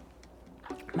heartbroken.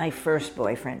 My first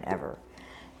boyfriend ever.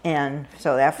 And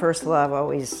so that first love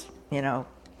always,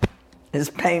 is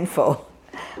painful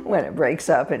when it breaks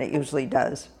up, and it usually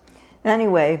does.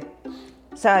 Anyway,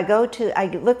 so I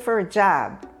look for a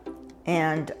job,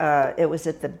 and it was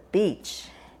at the beach.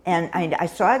 And I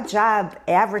saw a job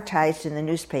advertised in the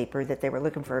newspaper that they were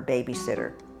looking for a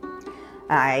babysitter.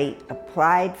 I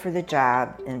applied for the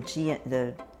job, and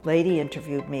the lady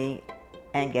interviewed me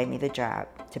and gave me the job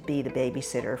to be the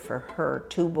babysitter for her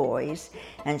 2 boys,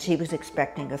 and she was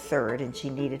expecting a third, and she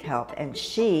needed help. And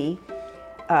she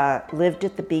lived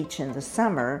at the beach in the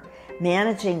summer,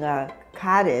 managing a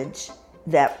cottage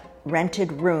that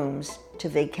rented rooms to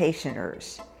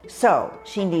vacationers. So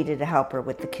she needed a helper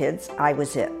with the kids. I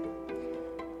was it.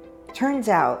 Turns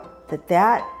out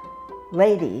that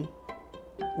lady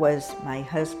was my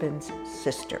husband's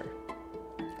sister.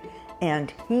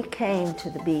 And he came to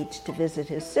the beach to visit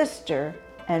his sister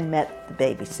and met the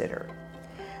babysitter.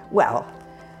 Well,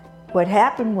 what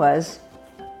happened was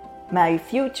my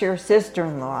future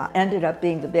sister-in-law ended up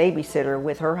being the babysitter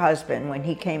with her husband when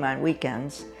he came on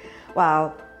weekends,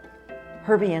 while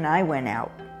Herbie and I went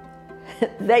out.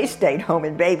 They stayed home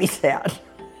and babysat.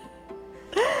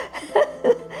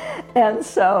 And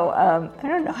so I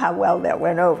don't know how well that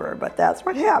went over, but that's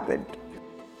what happened.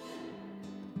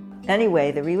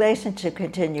 Anyway, the relationship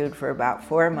continued for about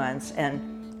 4 months,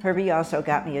 and Herbie also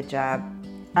got me a job.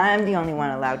 I'm the only one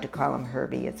allowed to call him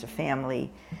Herbie. It's a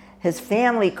family. His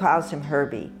family calls him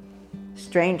Herbie.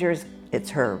 Strangers, it's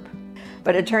Herb.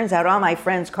 But it turns out all my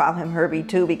friends call him Herbie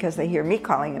too, because they hear me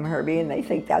calling him Herbie and they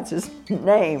think that's his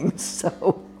name.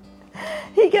 So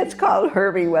he gets called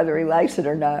Herbie whether he likes it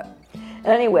or not.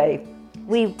 Anyway,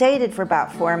 we dated for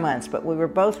about 4 months, but we were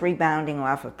both rebounding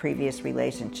off of previous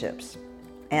relationships.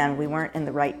 And we weren't in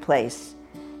the right place.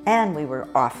 And we were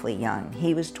awfully young.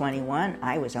 He was 21,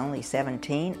 I was only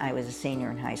 17. I was a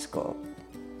senior in high school.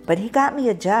 But he got me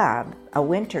a job, a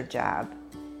winter job,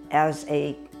 as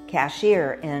a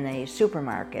cashier in a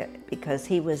supermarket, because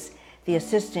he was the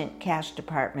assistant cash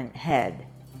department head,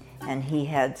 and he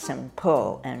had some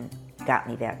pull and got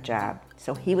me that job.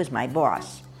 So he was my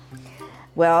boss.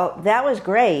 Well, that was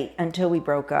great until we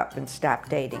broke up and stopped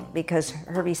dating, because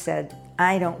Herbie said,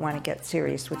 I don't want to get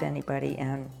serious with anybody,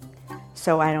 and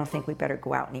so I don't think we better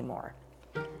go out anymore.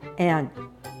 And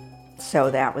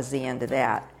so that was the end of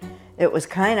that. It was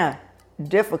kind of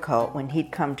difficult when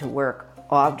he'd come to work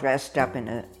all dressed up in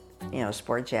a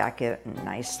sport jacket and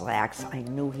nice slacks. I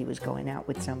knew he was going out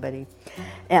with somebody.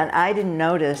 And I didn't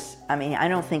notice, I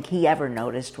don't think he ever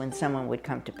noticed when someone would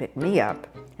come to pick me up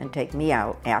and take me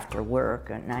out after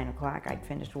work. At 9 o'clock, I'd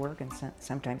finished work, and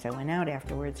sometimes I went out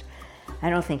afterwards. I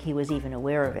don't think he was even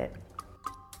aware of it.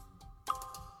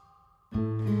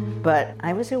 But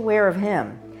I was aware of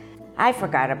him. I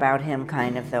forgot about him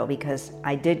kind of, though, because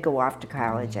I did go off to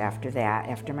college after that,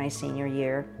 after my senior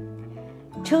year.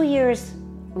 2 years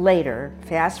later,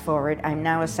 fast forward, I'm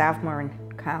now a sophomore in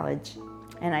college,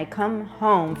 and I come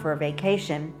home for a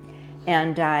vacation,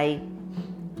 and I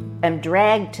am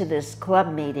dragged to this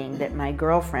club meeting that my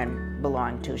girlfriend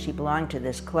belonged to. She belonged to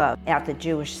this club at the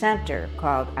Jewish Center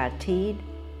called Atid,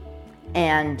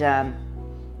 and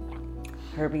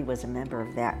Herbie was a member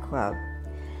of that club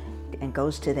and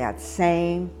goes to that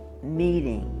same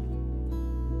meeting.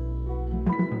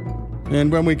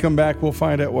 And when we come back, we'll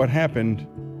find out what happened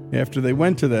after they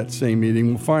went to that same meeting.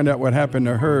 We'll find out what happened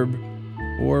to Herb,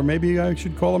 or maybe I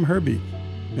should call him Herbie,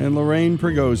 and Lorraine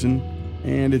Prigozhin.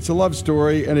 And it's a love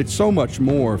story, and it's so much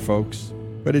more, folks.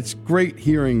 But it's great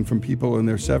hearing from people in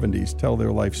their 70s tell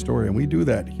their life story, and we do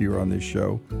that here on this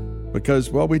show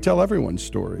because, well, we tell everyone's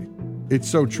story. It's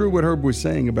so true what Herb was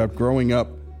saying about growing up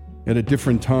at a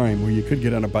different time where you could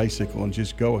get on a bicycle and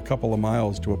just go a couple of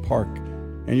miles to a park.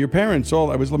 And your parents,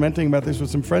 I was lamenting about this with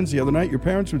some friends the other night, your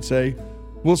parents would say,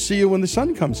 we'll see you when the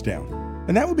sun comes down.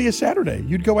 And that would be a Saturday.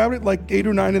 You'd go out at like 8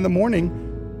 or 9 in the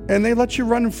morning, and they let you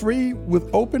run free with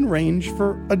open range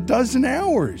for a dozen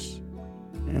hours.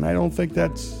 And I don't think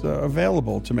that's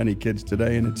available to many kids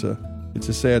today, and it's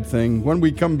a sad thing. When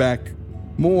we come back,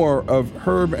 more of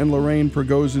Herb and Lorraine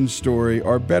Prigozhin's story,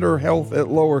 our Better Health at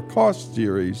Lower Cost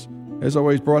series, as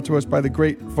always brought to us by the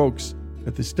great folks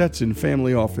at the Stetson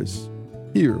Family Office,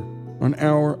 here on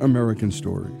Our American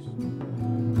Stories.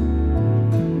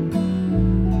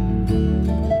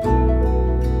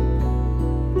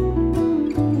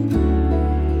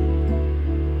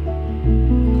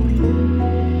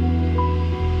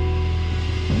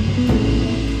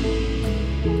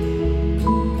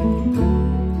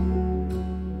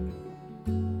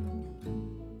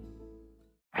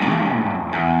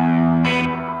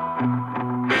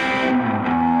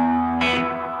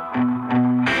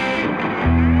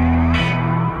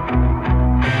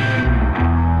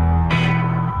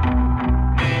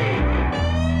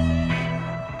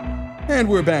 And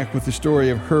we're back with the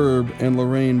story of Herb and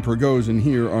Lorraine Prigozhin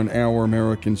here on Our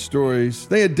American Stories.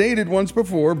 They had dated once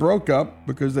before, broke up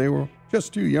because they were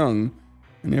just too young.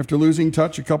 And after losing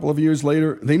touch a couple of years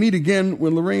later, they meet again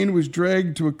when Lorraine was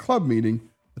dragged to a club meeting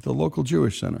at the local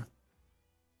Jewish center.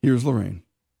 Here's Lorraine.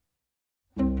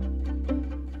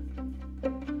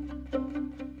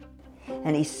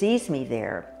 And he sees me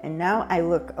there, and now I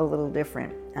look a little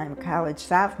different. I'm a college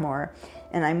sophomore,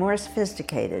 and I'm more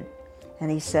sophisticated.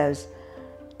 And he says,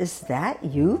 "Is that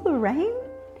you, Lorraine?"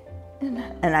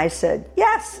 And I said,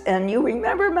 "Yes, and you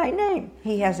remember my name."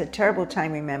 He has a terrible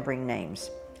time remembering names,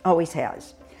 always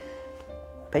has.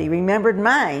 But he remembered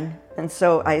mine, and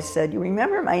so I said, "You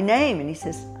remember my name?" And he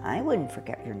says, "I wouldn't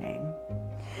forget your name."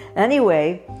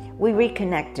 Anyway, we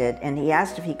reconnected, and he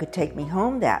asked if he could take me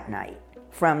home that night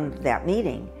from that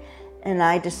meeting. And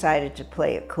I decided to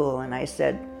play it cool, and I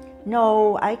said,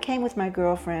 "No, I came with my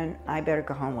girlfriend. I better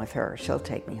go home with her. She'll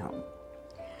take me home."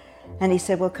 And he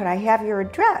said, "Well, could I have your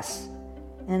address?"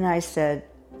 And I said,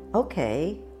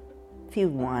 "Okay, if you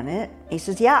want it." He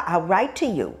says, "Yeah, I'll write to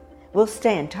you. We'll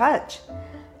stay in touch."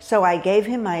 So I gave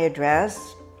him my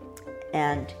address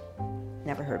and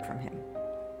never heard from him.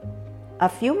 A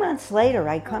few months later,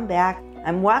 I come back.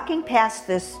 I'm walking past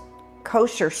this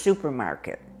Kosher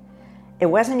supermarket. It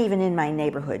wasn't even in my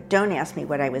neighborhood. Don't ask me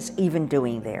what I was even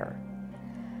doing there.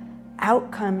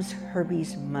 Out comes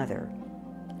Herbie's mother,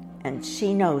 and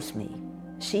she knows me.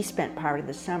 She spent part of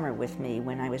the summer with me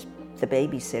when I was the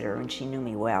babysitter, and she knew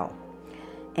me well.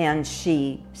 And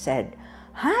she said,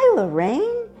 "Hi,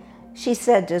 Lorraine." She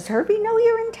said, "Does Herbie know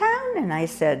you're in town?" And I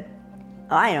said,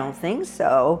 "I don't think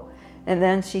so." And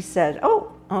then she said,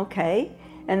 "Oh, okay."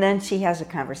 And then she has a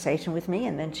conversation with me,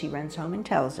 and then she runs home and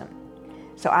tells him.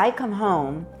 So I come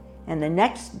home, and the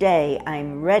next day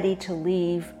I'm ready to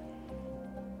leave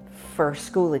for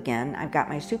school again. I've got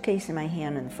my suitcase in my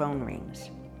hand and the phone rings.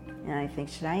 And I think,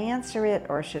 should I answer it,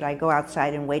 or should I go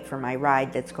outside and wait for my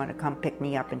ride that's going to come pick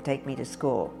me up and take me to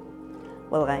school?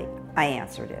 Well, I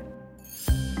answered it.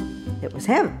 It was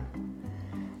him.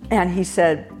 And he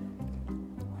said,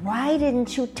 "Why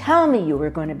didn't you tell me you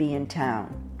were going to be in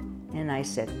town?" And I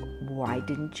said, "Why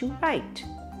didn't you write?"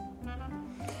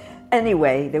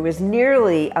 Anyway, there was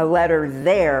nearly a letter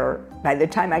there. By the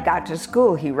time I got to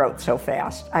school, he wrote so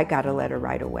fast. I got a letter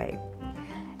right away.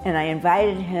 And I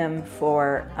invited him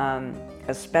for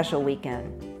a special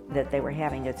weekend that they were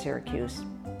having at Syracuse.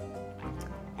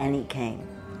 And he came.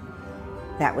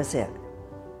 That was it.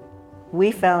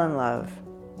 We fell in love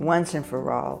once and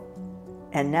for all.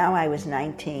 And now I was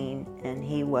 19 and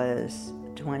he was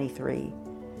 23.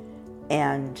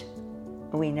 And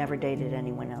we never dated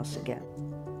anyone else again.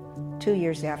 2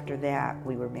 years after that,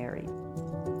 we were married.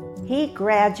 He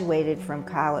graduated from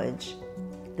college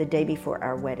the day before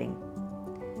our wedding.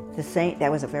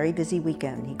 That was a very busy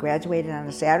weekend. He graduated on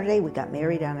a Saturday. We got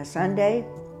married on a Sunday.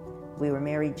 We were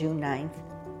married June 9th.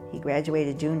 He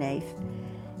graduated June 8th.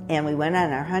 And we went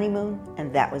on our honeymoon,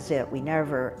 and that was it. We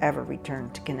never, ever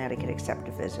returned to Connecticut except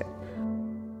to visit.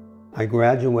 I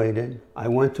graduated. I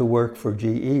went to work for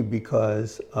GE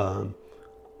because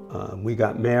we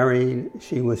got married.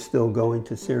 She was still going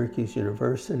to Syracuse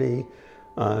University.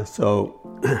 So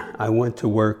I went to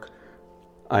work.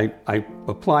 I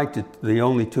applied to the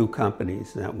only two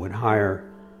companies that would hire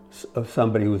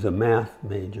somebody who was a math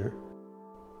major.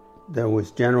 There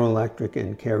was General Electric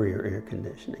and Carrier Air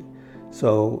Conditioning.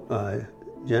 So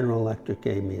General Electric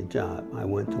gave me a job. I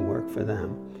went to work for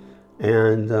them.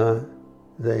 And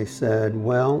they said,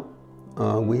 "Well,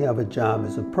 we have a job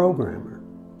as a programmer,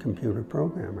 computer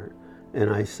programmer." And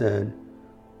I said,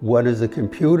 "What is a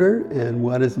computer and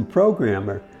what is a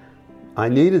programmer?" I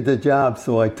needed the job,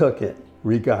 so I took it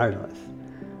regardless.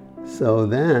 So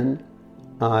then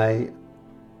I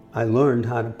learned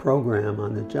how to program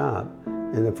on the job.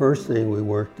 And the first thing we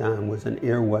worked on was an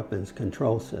air weapons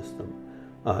control system.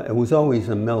 It was always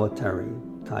a military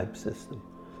type system.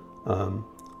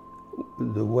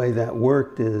 The way that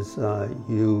worked is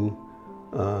you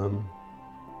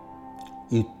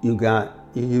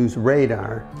use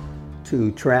radar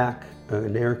to track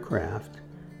an aircraft,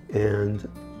 and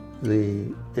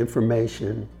the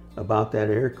information about that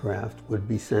aircraft would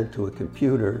be sent to a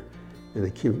computer, and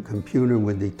the computer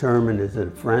would determine, is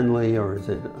it friendly or is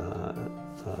it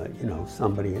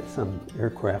some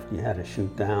aircraft you had to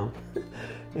shoot down,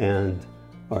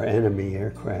 or enemy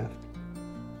aircraft.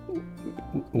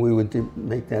 We would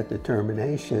make that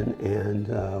determination, and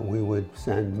we would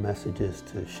send messages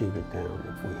to shoot it down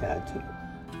if we had to.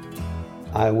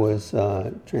 I was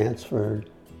transferred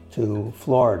to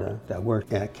Florida that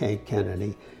worked at Cape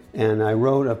Kennedy, and I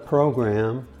wrote a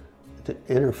program to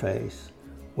interface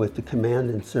with the Command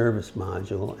and Service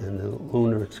module and the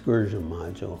Lunar Excursion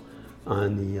module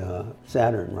on the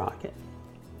Saturn rocket,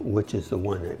 which is the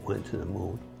one that went to the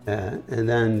moon. And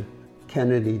then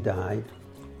Kennedy died.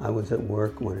 I was at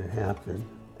work when it happened.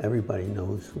 Everybody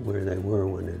knows where they were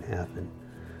when it happened.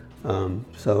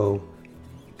 So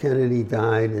Kennedy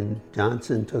died and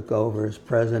Johnson took over as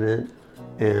president,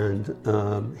 and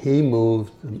he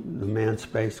moved the Manned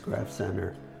Spacecraft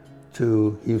Center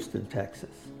to Houston, Texas,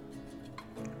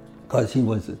 because he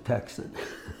was a Texan.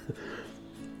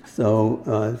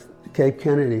 So Cape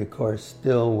Kennedy, of course,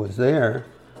 still was there,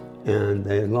 and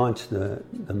they launched the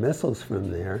missiles from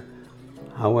there.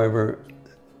 However,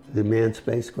 the Manned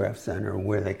Spacecraft Center,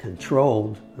 where they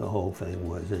controlled the whole thing,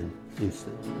 was in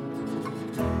Houston.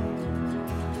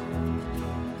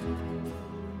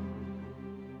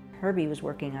 Herbie was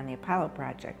working on the Apollo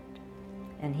project,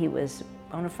 and he was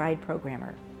a bona fide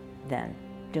programmer then,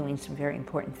 doing some very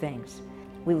important things.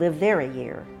 We lived there a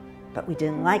year, but we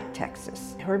didn't like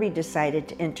Texas. Herbie decided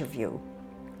to interview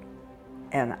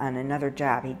on another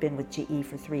job. He'd been with GE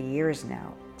for 3 years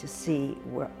now, to see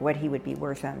what he would be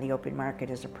worth on the open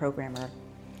market as a programmer.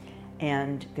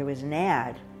 And there was an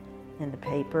ad in the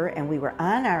paper, and we were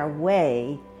on our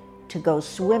way to go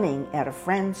swimming at a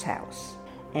friend's house.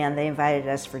 And they invited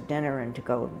us for dinner and to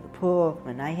go to the pool.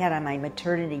 And I had on my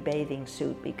maternity bathing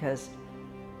suit because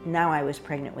now I was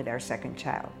pregnant with our second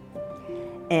child.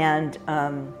 And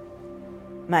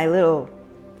my little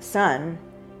son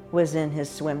was in his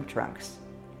swim trunks.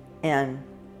 And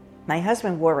my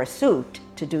husband wore a suit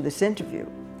to do this interview,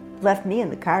 left me in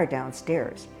the car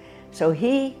downstairs. So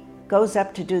he goes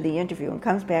up to do the interview and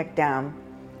comes back down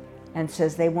and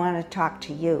says, "They want to talk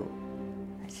to you."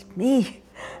 I said, "Me?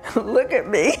 Look at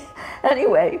me."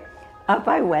 Anyway, up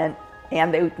I went,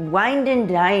 and they wined and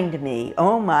dined me.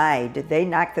 Oh my, did they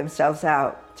knock themselves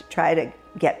out to try to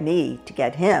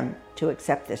get him to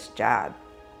accept this job.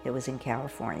 It was in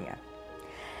California.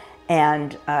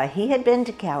 And he had been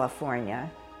to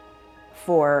California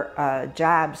for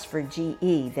jobs for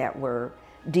GE that were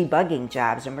debugging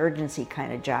jobs, emergency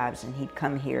kind of jobs, and he'd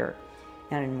come here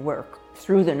and work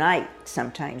through the night,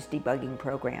 sometimes debugging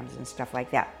programs and stuff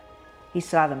like that. He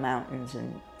saw the mountains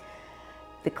and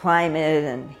the climate,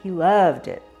 and he loved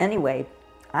it. Anyway,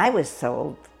 I was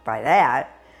sold by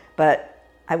that, but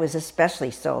I was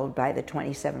especially sold by the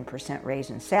 27% raise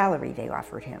in salary they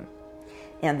offered him,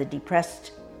 and the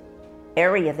depressed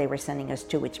area they were sending us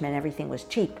to, which meant everything was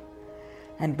cheap.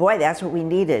 And boy, that's what we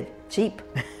needed, cheap.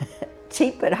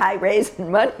 Cheap but high raise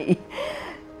in money.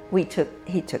 He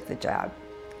took the job,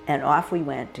 and off we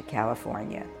went to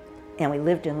California. And we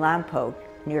lived in Lompoc,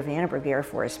 near Vandenberg Air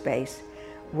Force Base,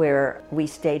 where we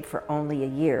stayed for only a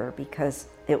year because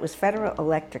it was Federal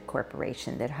Electric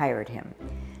Corporation that hired him.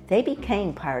 They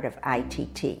became part of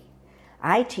ITT.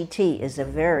 ITT is a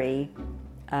very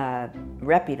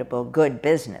reputable, good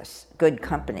business, good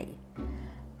company.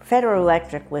 Federal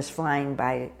Electric was flying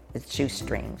by the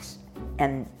shoestrings.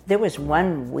 And there was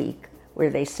one week where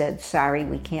they said, "Sorry,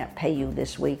 we can't pay you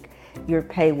this week. Your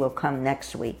pay will come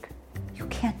next week." You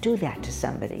can't do that to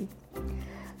somebody.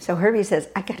 So Herbie says,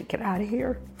 "I got to get out of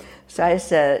here." So I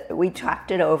said, we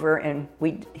talked it over, and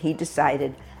he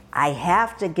decided, I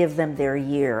have to give them their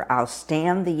year. I'll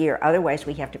stand the year. Otherwise,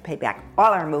 we have to pay back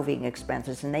all our moving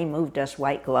expenses, and they moved us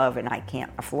white glove, and I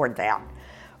can't afford that.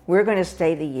 We're going to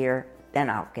stay the year, then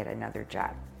I'll get another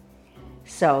job.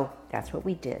 So that's what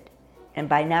we did. And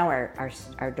by now,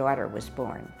 our daughter was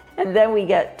born. And then we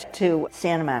get to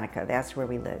Santa Monica. That's where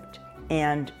we lived.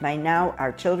 And by now,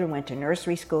 our children went to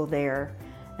nursery school there,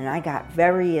 and I got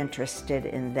very interested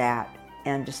in that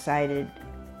and decided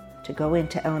to go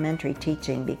into elementary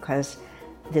teaching because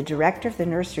the director of the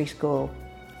nursery school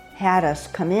had us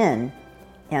come in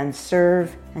and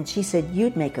serve, and she said,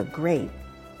 "You'd make a great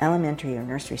elementary or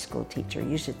nursery school teacher.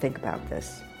 You should think about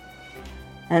this."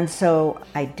 And so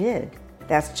I did.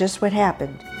 That's just what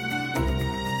happened.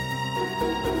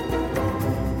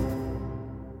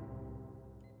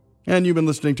 And you've been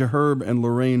listening to Herb and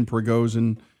Lorraine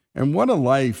Prigozhin. And what a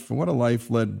life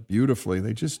led beautifully.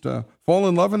 They just fall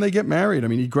in love and they get married. I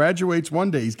mean, he graduates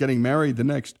one day, he's getting married the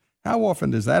next. How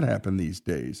often does that happen these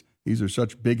days? These are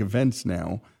such big events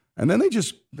now. And then they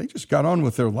just got on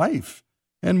with their life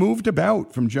and moved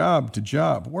about from job to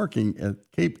job, working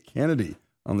at Cape Kennedy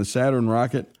on the Saturn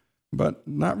rocket, but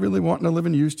not really wanting to live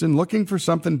in Houston, looking for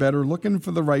something better, looking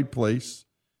for the right place,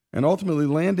 and ultimately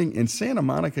landing in Santa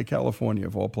Monica, California,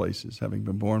 of all places, having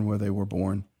been born where they were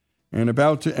born, and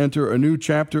about to enter a new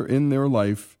chapter in their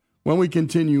life when we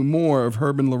continue more of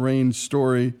Herb and Lorraine's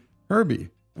story, Herbie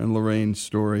and Lorraine's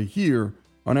story, here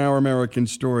on Our American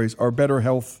Stories, our better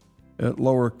health at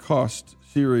Lower Cost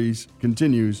series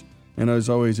continues, and as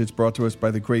always, it's brought to us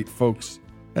by the great folks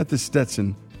at the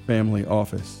Stetson Family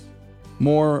Office.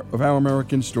 More of Our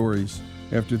American Stories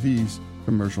after these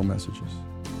commercial messages.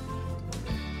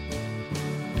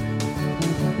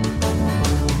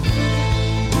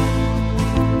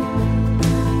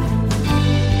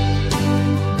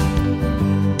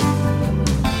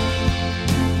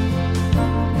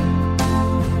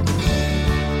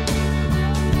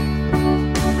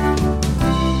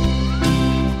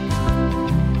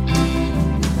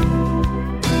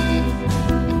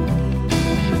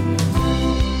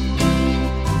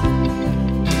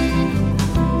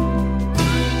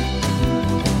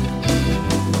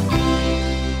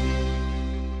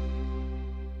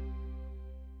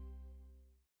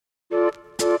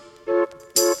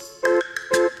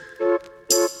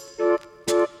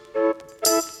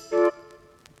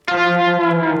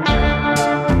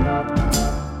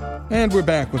 And we're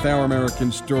back with Our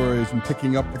American Stories and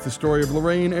picking up with the story of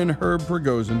Lorraine and Herb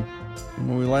Prigozhin. And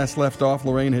when we last left off,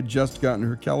 Lorraine had just gotten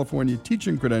her California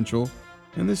teaching credential,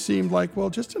 and this seemed like,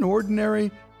 well, just an ordinary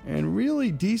and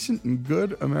really decent and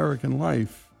good American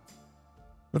life.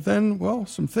 But then, well,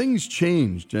 some things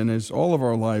changed, and as all of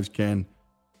our lives can,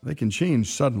 they can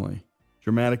change suddenly.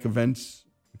 Dramatic events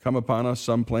come upon us,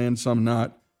 some planned, some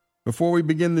not. Before we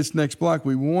begin this next block,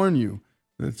 we warn you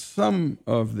that some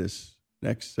of this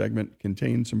next segment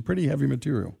contains some pretty heavy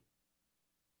material.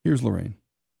 Here's Lorraine.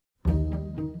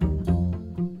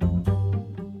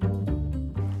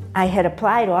 I had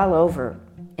applied all over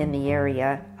in the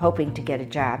area, hoping to get a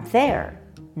job there.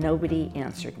 Nobody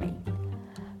answered me.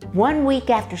 1 week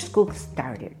after school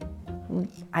started,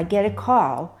 I get a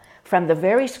call from the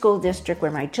very school district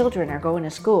where my children are going to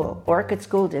school, Orchid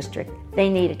School District. They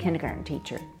need a kindergarten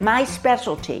teacher. My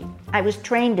specialty, I was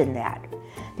trained in that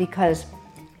because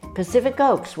Pacific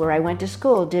Oaks, where I went to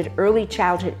school, did early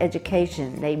childhood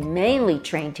education. They mainly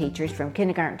trained teachers from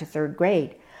kindergarten to third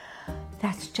grade.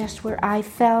 That's just where I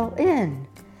fell in.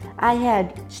 I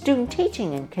had student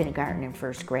teaching in kindergarten and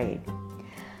first grade.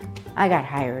 I got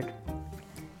hired.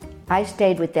 I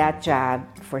stayed with that job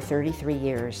for 33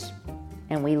 years,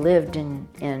 and we lived in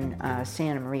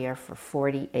Santa Maria for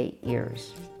 48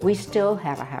 years. We still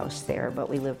have a house there, but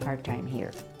we live part-time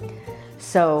here.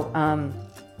 So,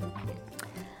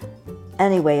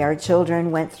 anyway, our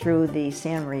children went through the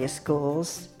Santa Maria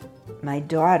schools. My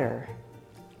daughter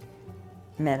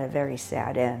met a very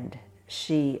sad end.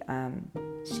 She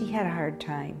had a hard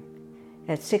time.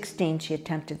 At 16, she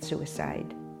attempted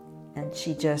suicide, and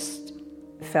she just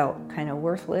felt kind of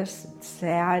worthless and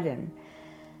sad and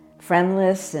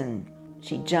friendless, and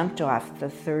she jumped off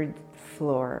the third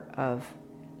floor of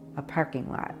a parking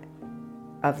lot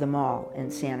of the mall in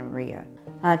Santa Maria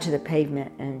onto the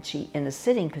pavement, and she in a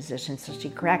sitting position, so she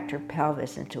cracked her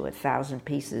pelvis into 1,000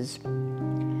 pieces,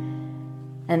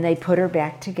 and they put her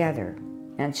back together,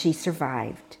 and she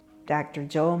survived. Dr.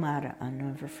 Joe Amata, I'll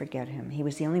never forget him. He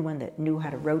was the only one that knew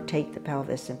how to rotate the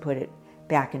pelvis and put it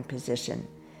back in position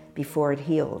before it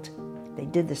healed. They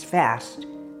did this fast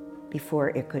before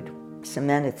it could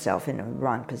cement itself in a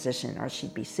wrong position, or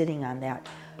she'd be sitting on that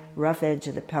rough edge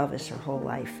of the pelvis her whole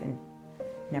life and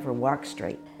never walk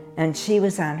straight. And she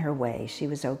was on her way. She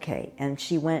was okay. And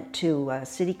she went to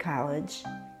City College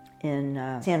in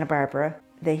Santa Barbara.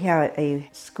 They had a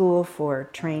school for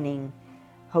training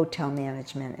hotel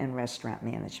management and restaurant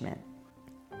management.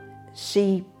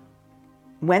 She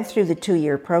went through the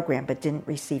 2-year program but didn't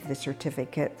receive the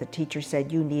certificate. The teacher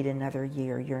said, "You need another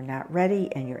year. You're not ready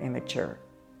and you're immature."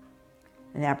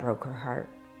 And that broke her heart.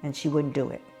 And she wouldn't do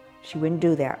it. She wouldn't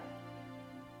do that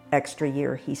extra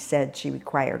year he said she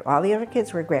required. All the other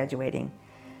kids were graduating.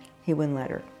 He wouldn't let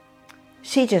her.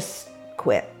 She just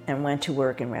quit and went to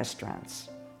work in restaurants.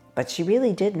 But she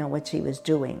really did know what she was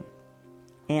doing.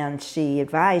 And she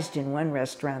advised in one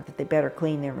restaurant that they better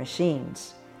clean their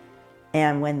machines.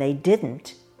 And when they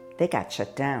didn't, they got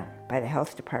shut down by the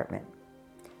health department.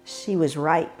 She was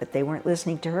right, but they weren't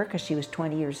listening to her because she was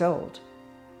 20 years old.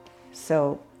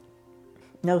 So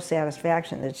no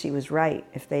satisfaction that she was right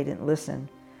if they didn't listen.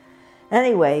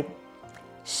 Anyway,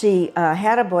 she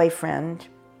had a boyfriend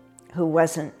who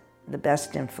wasn't the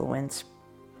best influence,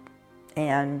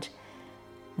 and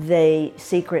they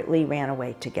secretly ran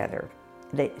away together.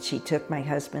 She took my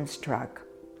husband's truck,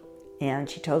 and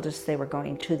she told us they were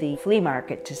going to the flea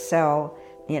market to sell,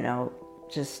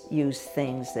 just used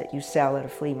things that you sell at a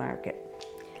flea market.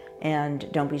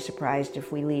 And don't be surprised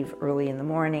if we leave early in the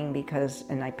morning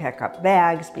and I pack up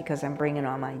bags because I'm bringing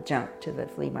all my junk to the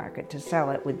flea market to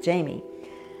sell it with Jamie.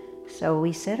 So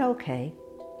we said, okay.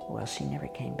 Well, she never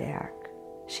came back.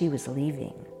 She was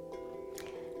leaving.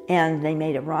 And they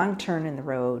made a wrong turn in the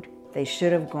road. They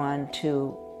should have gone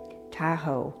to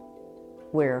Tahoe,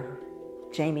 where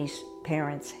Jamie's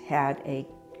parents had a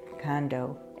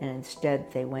condo, and instead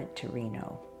they went to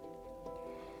Reno.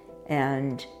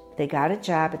 And they got a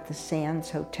job at the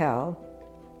Sands Hotel,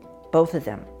 both of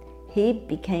them. He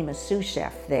became a sous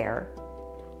chef there,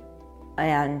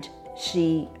 and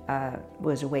she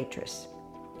was a waitress.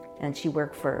 And she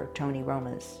worked for Tony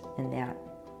Roma's in that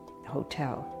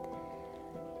hotel.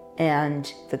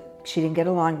 And she didn't get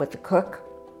along with the cook.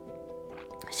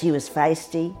 She was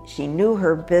feisty. She knew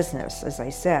her business, as I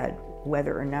said,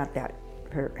 whether or not that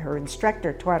her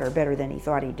instructor taught her better than he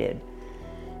thought he did.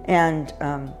 And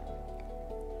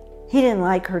he didn't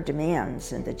like her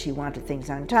demands, and that she wanted things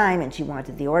on time and she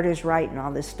wanted the orders right and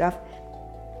all this stuff.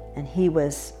 And he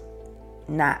was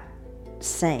not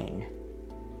sane.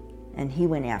 And he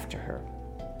went after her.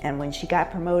 And when she got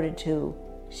promoted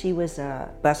she was a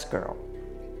bus girl.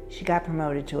 She got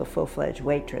promoted to a full-fledged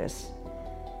waitress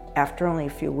after only a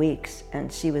few weeks, and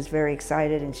she was very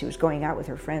excited, and she was going out with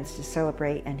her friends to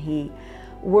celebrate, and he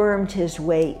wormed his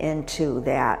way into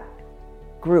that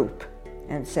group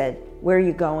and said, "Where are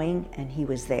you going?" And he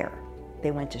was there.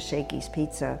 They went to Shakey's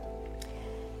Pizza,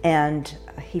 and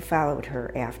he followed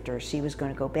her after. She was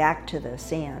going to go back to the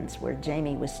Sands, where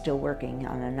Jamie was still working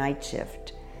on a night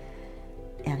shift.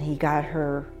 And he got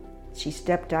her, she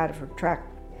stepped out of her truck,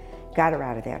 got her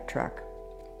out of that truck,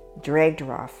 dragged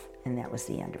her off, and that was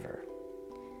the end of her.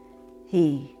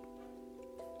 He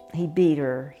beat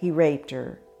her, he raped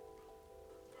her,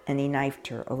 and he knifed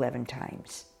her 11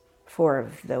 times. 4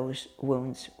 of those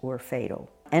wounds were fatal.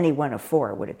 Any one of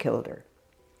 4 would have killed her.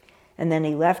 And then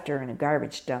he left her in a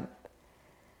garbage dump.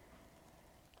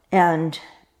 And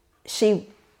she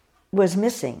was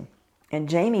missing. And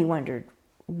Jamie wondered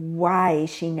why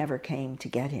she never came to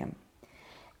get him.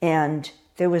 And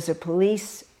there was a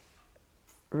police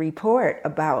report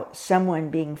about someone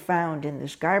being found in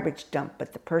this garbage dump,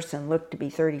 but the person looked to be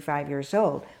 35 years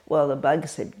old. Well, the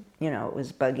bugs had, it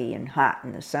was buggy and hot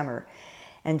in the summer,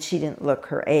 and she didn't look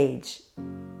her age,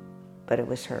 but it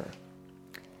was her.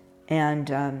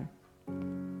 And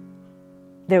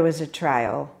there was a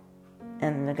trial,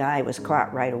 and the guy was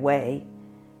caught right away.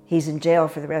 He's in jail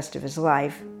for the rest of his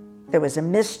life. There was a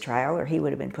mistrial, or he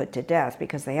would have been put to death,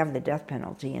 because they have the death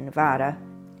penalty in Nevada.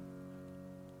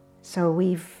 So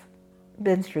we've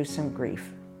been through some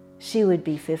grief. She would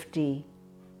be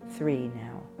 53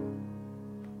 now.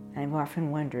 I've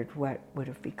often wondered what would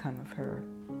have become of her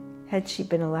had she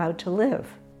been allowed to live.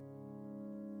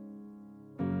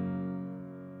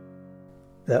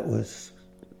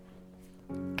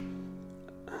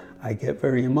 I get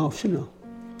very emotional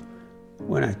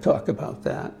when I talk about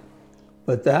that.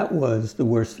 But that was the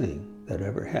worst thing that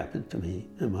ever happened to me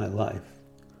in my life.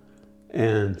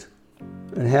 And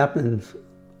it happened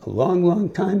a long, long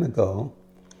time ago,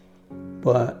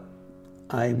 but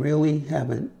I really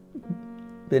haven't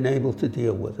been able to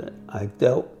deal with it.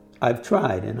 I've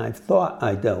tried, and I've thought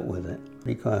I dealt with it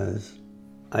because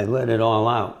I let it all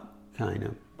out, kind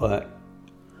of. But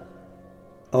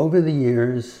over the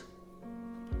years,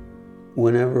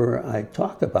 whenever I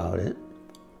talk about it,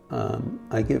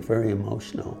 I get very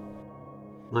emotional.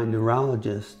 My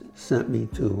neurologist sent me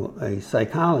to a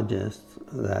psychologist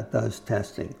that does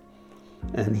testing.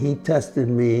 And he tested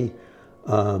me,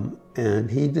 and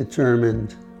he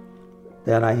determined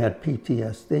that I had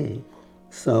PTSD.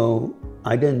 So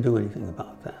I didn't do anything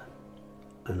about that.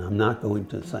 And I'm not going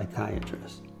to a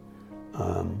psychiatrist.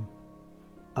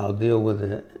 I'll deal with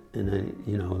it in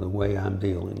the way I'm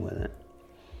dealing with it.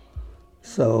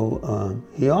 So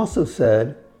he also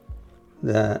said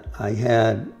that I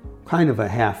had kind of a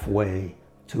halfway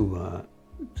to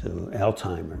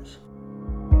Alzheimer's.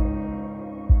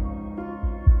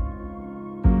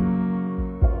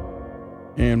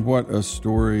 And what a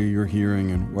story you're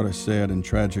hearing, and what a sad and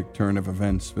tragic turn of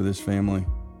events for this family.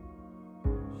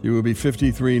 She will be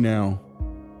 53 now,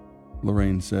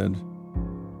 Lorraine said,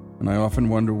 and I often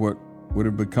wonder what would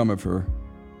have become of her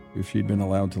if she'd been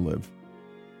allowed to live.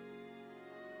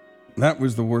 That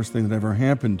was the worst thing that ever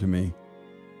happened to me,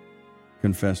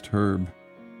 confessed Herb.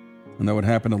 And though it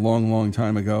happened a long, long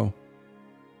time ago,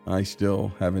 I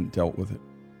still haven't dealt with it.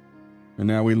 And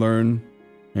now we learn,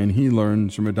 and he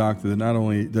learns from a doctor, that not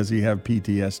only does he have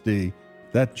PTSD,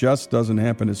 that just doesn't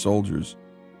happen to soldiers.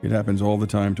 It happens all the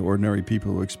time to ordinary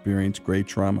people who experience great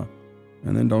trauma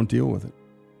and then don't deal with it.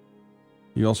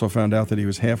 He also found out that he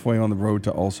was halfway on the road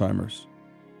to Alzheimer's.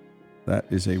 That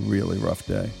is a really rough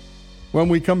day. When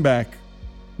we come back,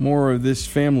 more of this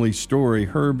family story,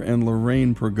 Herb and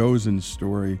Lorraine Prigozhin's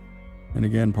story, and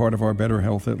again, part of our Better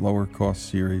Health at Lower Cost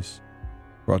series.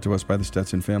 brought to us by the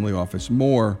Stetson Family Office.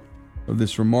 More of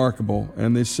this remarkable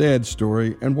and this sad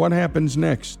story and what happens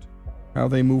next, how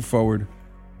they move forward,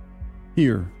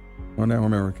 here on Our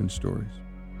American Stories.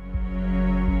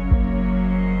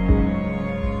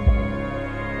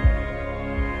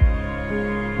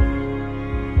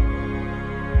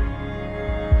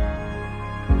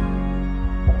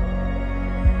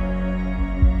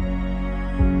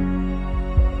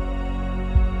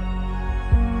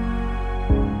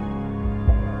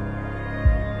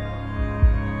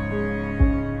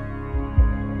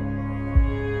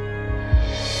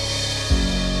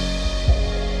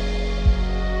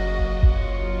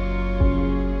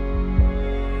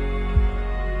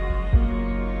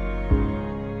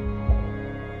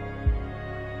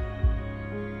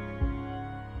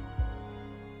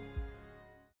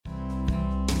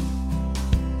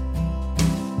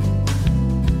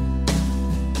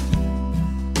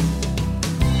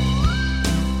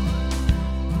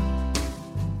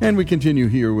 And we continue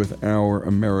here with Our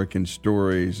American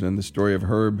Stories and the story of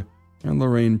Herb and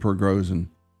Lorraine Pergrosen.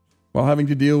 While having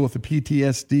to deal with the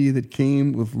PTSD that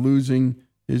came with losing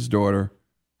his daughter,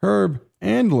 Herb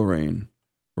and Lorraine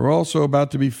were also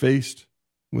about to be faced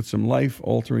with some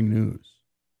life-altering news.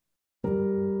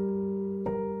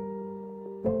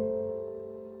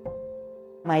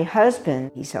 My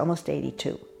husband, he's almost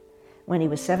 82. When he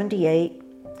was 78,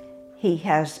 he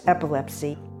has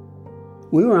epilepsy.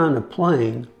 We were on a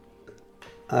plane.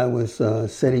 I was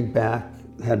sitting back,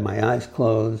 had my eyes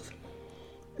closed,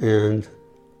 and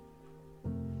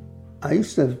I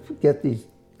used to get these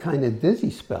kind of dizzy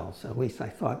spells, at least I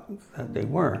thought that they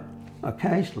were,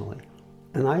 occasionally.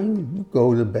 And I would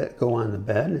go on the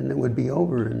bed, and it would be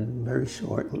over in a very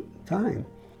short time.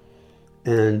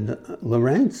 And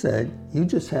Lorraine said, "You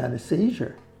just had a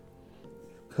seizure,"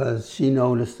 because she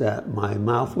noticed that my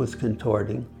mouth was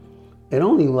contorting. It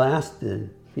only lasted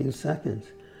a few seconds.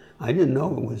 I didn't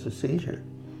know it was a seizure.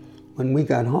 When we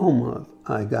got home,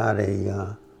 I got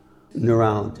a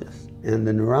neurologist. And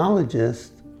the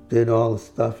neurologist did all the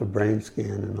stuff, a brain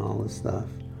scan and all the stuff.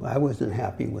 I wasn't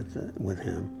happy with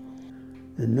him.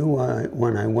 The new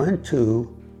one I went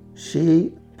to,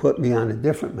 she put me on a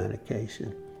different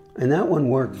medication. And that one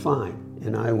worked fine.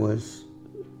 And I was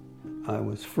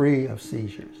free of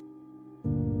seizures.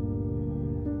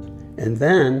 And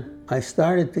then I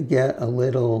started to get a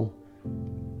little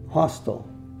hostile,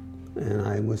 and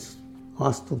I was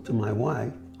hostile to my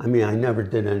wife. I mean, I never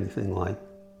did anything like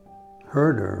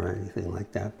hurt her or anything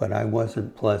like that, but I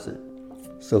wasn't pleasant.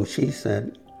 So she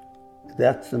said,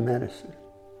 "That's the medicine."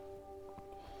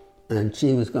 And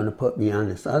she was going to put me on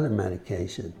this other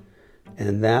medication,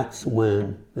 and that's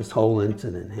when this whole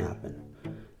incident happened.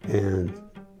 And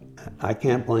I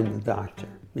can't blame the doctor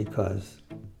because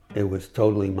it was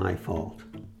totally my fault.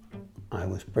 I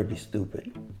was pretty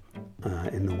stupid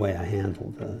in the way I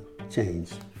handled the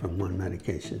change from one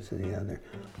medication to the other.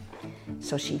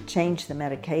 So she changed the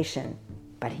medication,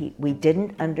 but we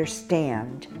didn't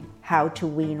understand how to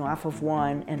wean off of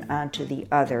one and onto the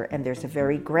other. And there's a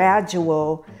very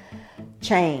gradual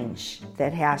change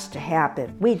that has to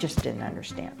happen. We just didn't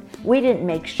understand. We didn't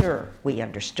make sure we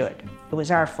understood. It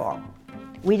was our fault.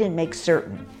 We didn't make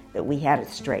certain that we had it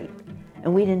straight.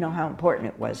 And we didn't know how important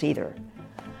it was either.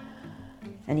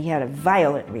 And he had a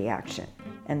violent reaction.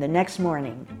 And the next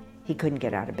morning, he couldn't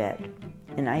get out of bed.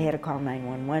 And I had to call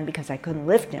 911 because I couldn't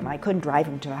lift him. I couldn't drive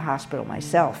him to the hospital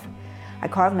myself. I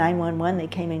called 911, they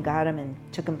came and got him and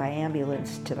took him by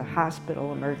ambulance to the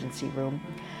hospital emergency room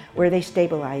where they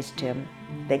stabilized him.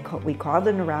 We called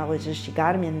the neurologist, she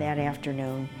got him in that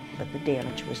afternoon, but the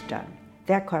damage was done.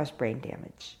 That caused brain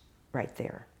damage right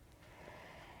there.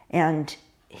 And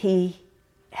he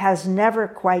has never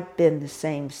quite been the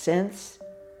same since.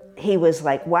 He was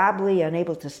like wobbly,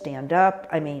 unable to stand up.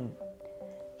 I mean,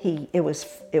 it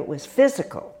was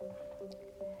physical,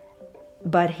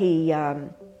 but he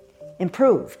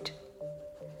improved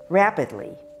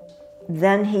rapidly.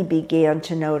 Then he began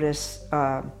to notice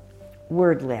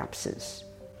word lapses.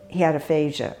 He had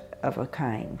aphasia of a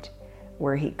kind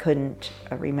where he couldn't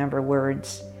remember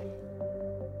words.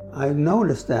 I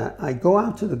noticed that I go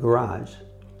out to the garage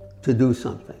to do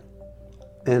something,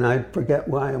 and I forget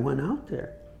why I went out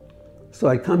there. So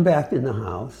I come back in the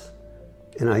house,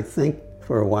 and I think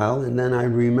for a while, and then I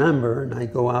remember, and I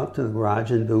go out to the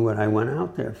garage and do what I went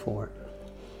out there for.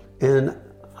 And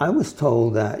I was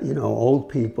told that, old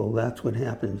people, that's what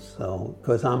happens, so,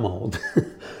 because I'm old.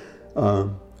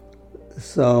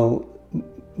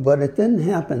 But it didn't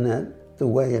happen the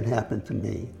way it happened to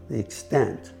me, the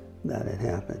extent that it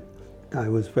happened. I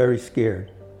was very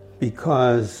scared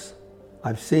because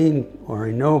I've seen or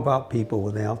I know about people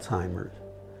with Alzheimer's,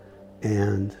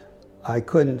 And I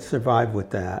couldn't survive with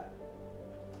that.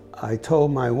 I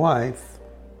told my wife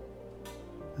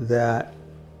that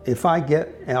if I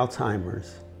get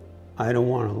Alzheimer's, I don't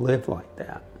want to live like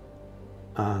that.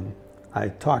 I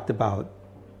talked about,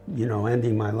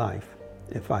 ending my life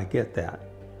if I get that,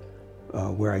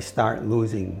 where I start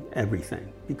losing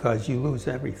everything, because you lose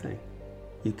everything.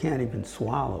 You can't even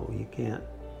swallow.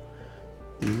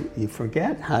 You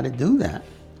forget how to do that.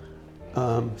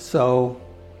 So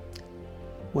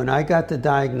when I got the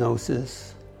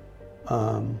diagnosis,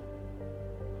 I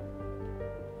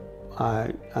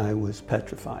was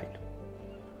petrified.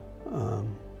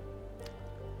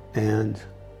 And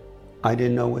I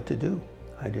didn't know what to do.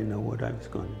 I didn't know what I was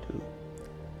going to do.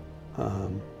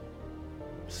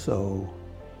 So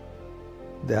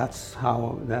that's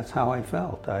how I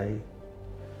felt. I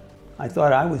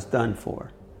thought I was done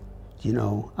for.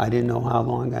 I didn't know how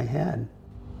long I had.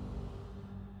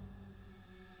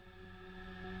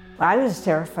 I was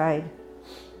terrified,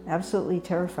 absolutely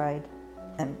terrified.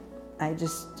 And I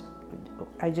just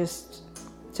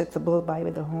took the bull by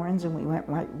the horns, and we went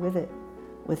right with it,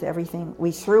 with everything.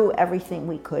 We threw everything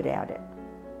we could at it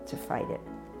to fight it.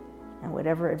 And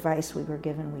whatever advice we were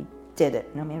given, we did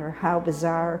it, no matter how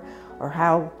bizarre or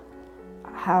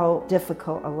how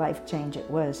difficult a life change it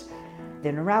was.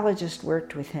 The neurologist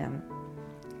worked with him,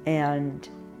 and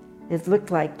it looked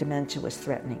like dementia was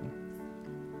threatening.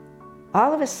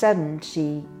 All of a sudden,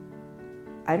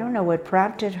 I don't know what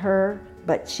prompted her,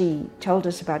 but she told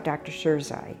us about Dr.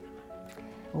 Sherzai.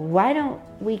 Why don't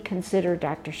we consider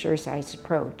Dr. Sherzai's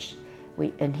approach?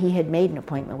 And he had made an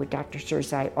appointment with Dr.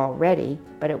 Sherzai already,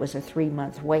 but it was a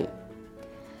 3-month wait.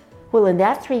 Well, in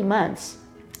that 3 months,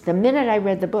 the minute I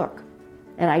read the book,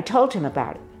 and I told him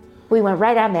about it, we went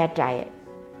right on that diet.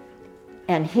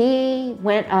 And he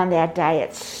went on that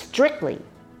diet strictly.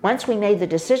 Once we made the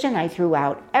decision, I threw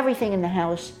out everything in the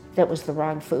house that was the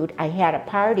wrong food. I had a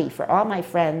party for all my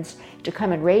friends to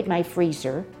come and raid my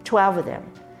freezer, 12 of them.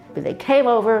 When they came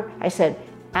over, I said,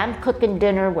 I'm cooking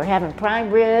dinner, we're having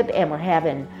prime rib, and we're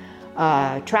having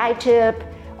tri-tip,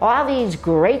 all these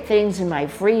great things in my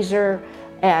freezer,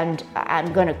 and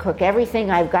I'm gonna cook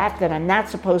everything I've got that I'm not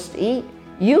supposed to eat.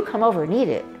 You come over and eat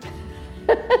it.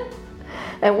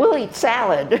 And we'll eat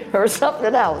salad or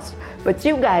something else. But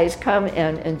you guys come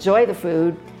and enjoy the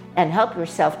food and help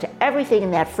yourself to everything in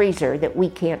that freezer that we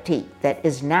can't eat, that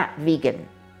is not vegan.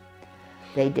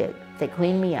 They did. They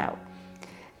cleaned me out.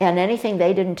 And anything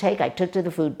they didn't take, I took to the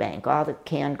food bank, all the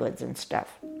canned goods and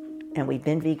stuff. And we've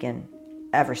been vegan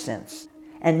ever since.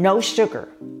 And no sugar,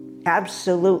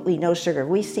 absolutely no sugar. If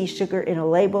we see sugar in a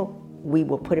label, we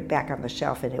will put it back on the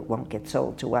shelf and it won't get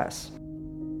sold to us.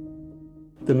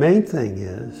 The main thing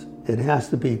is, it has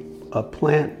to be a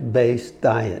plant-based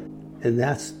diet. And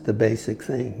that's the basic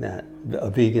thing that a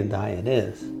vegan diet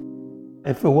is.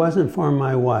 If it wasn't for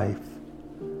my wife,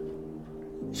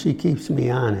 she keeps me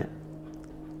on it.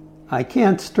 I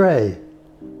can't stray.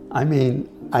 I mean,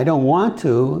 I don't want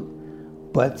to,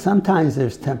 but sometimes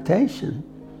there's temptation.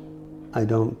 I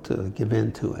don't give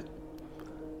in to it.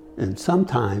 And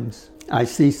sometimes I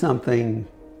see something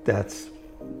that's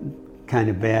kind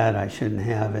of bad, I shouldn't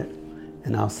have it,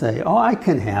 and I'll say, oh, I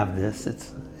can have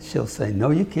this. She'll say,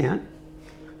 no, you can't.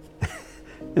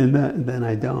 And then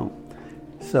I don't.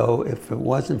 So if it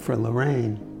wasn't for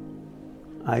Lorraine,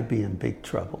 I'd be in big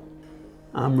trouble.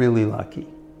 I'm really lucky.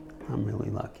 I'm really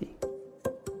lucky.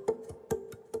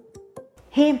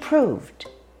 He improved.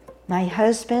 My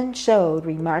husband showed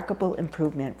remarkable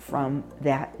improvement from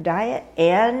that diet,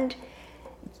 and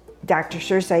Dr.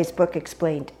 Sherzai's book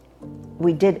explained,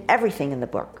 we did everything in the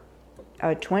book.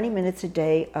 20 minutes a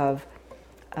day of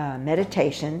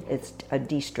meditation. It's a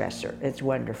de-stressor. It's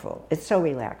wonderful. It's so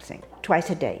relaxing.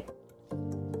 Twice a day.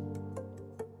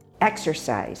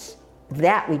 Exercise.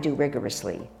 That we do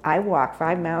rigorously. I walk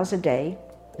 5 miles a day.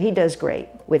 He does great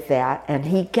with that, and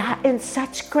he got in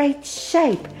such great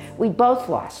shape. We both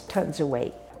lost tons of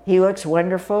weight. He looks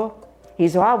wonderful.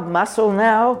 He's all muscle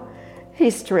now.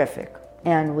 He's terrific.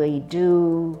 And we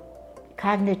do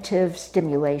cognitive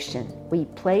stimulation. We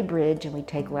play bridge and we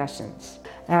take lessons.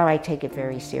 Now I take it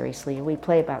very seriously. We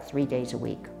play about 3 days a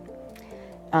week,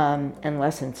 and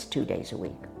lessons 2 days a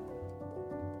week.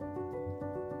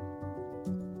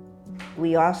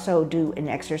 We also do an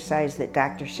exercise that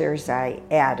Dr. Sherzai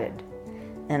added,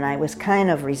 and I was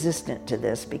kind of resistant to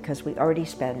this because we already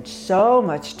spend so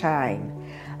much time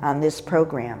on this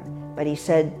program, but he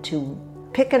said to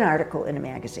pick an article in a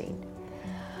magazine,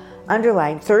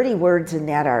 underline 30 words in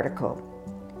that article.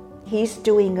 He's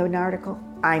doing an article,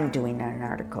 I'm doing an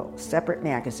article, separate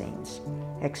magazines,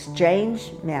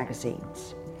 exchange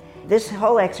magazines, This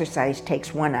whole exercise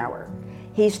takes 1 hour.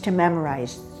 He's to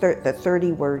memorize the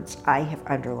 30 words I have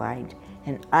underlined,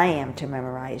 and I am to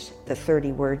memorize the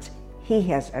 30 words he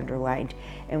has underlined,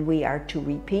 and we are to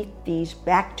repeat these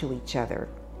back to each other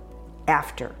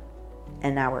after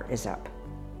an hour is up.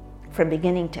 From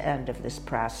beginning to end of this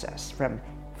process, from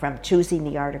choosing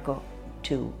the article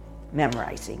to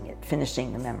memorizing it,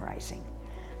 finishing the memorizing.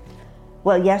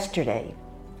 Well, yesterday,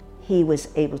 he was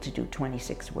able to do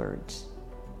 26 words.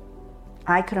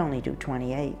 I could only do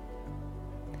 28.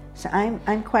 So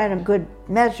I'm quite a good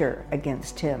measure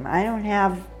against him. I don't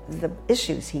have the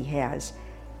issues he has,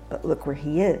 but look where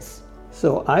he is.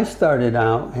 So I started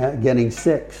out getting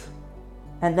 6.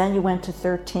 And then you went to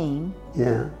 13.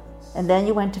 Yeah. And then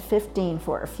you went to 15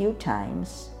 for a few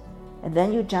times. And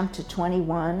then you jumped to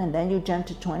 21, and then you jumped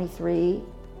to 23,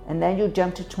 and then you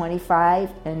jumped to 25,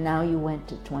 and now you went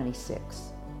to 26.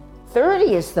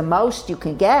 30 is the most you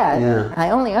can get. Yeah.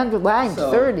 I only underlined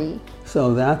 30.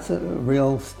 So that's a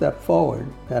real step forward,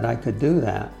 that I could do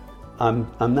that. I'm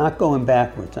not going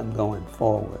backwards, I'm going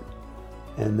forward.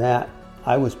 And that,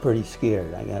 I was pretty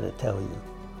scared, I gotta tell you.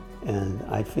 And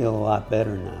I feel a lot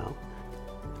better now.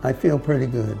 I feel pretty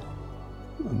good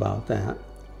about that.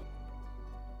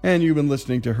 And you've been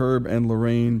listening to Herb and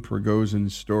Lorraine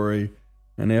Prigozhin's story.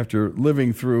 And after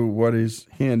living through what is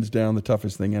hands down the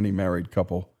toughest thing any married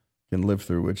couple can live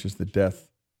through, which is the death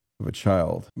of a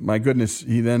child. My goodness,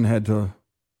 he then had to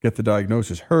get the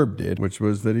diagnosis, Herb did, which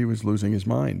was that he was losing his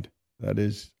mind. That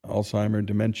is, Alzheimer,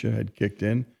 dementia had kicked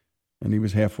in, and he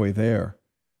was halfway there.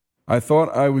 I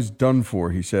thought I was done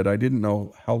for, he said. I didn't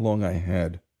know how long I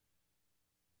had.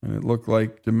 And it looked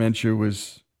like dementia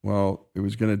was, well, it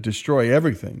was going to destroy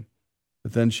everything.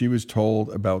 But then she was told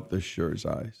about the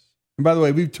Sherzais. And by the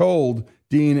way, we've told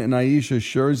Dean and Aisha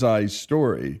Sherzai's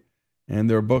story, and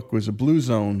their book was a Blue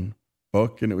Zone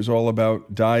book, and it was all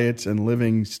about diets and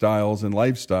living styles and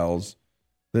lifestyles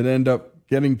that end up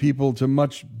getting people to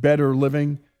much better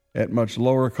living at much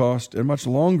lower cost and much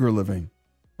longer living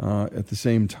at the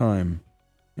same time.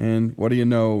 And what do you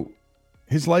know?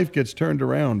 His life gets turned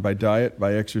around by diet,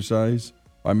 by exercise,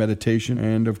 by meditation,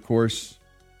 and of course,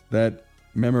 that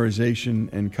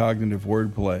memorization and cognitive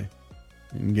wordplay,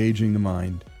 engaging the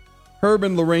mind. Herb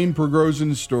and Lorraine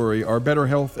Prigozhin's story, our Better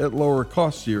Health at Lower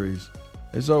Cost series,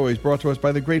 as always, brought to us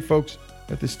by the great folks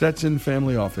at the Stetson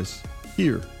Family Office,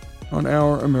 here on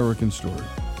Our American Story.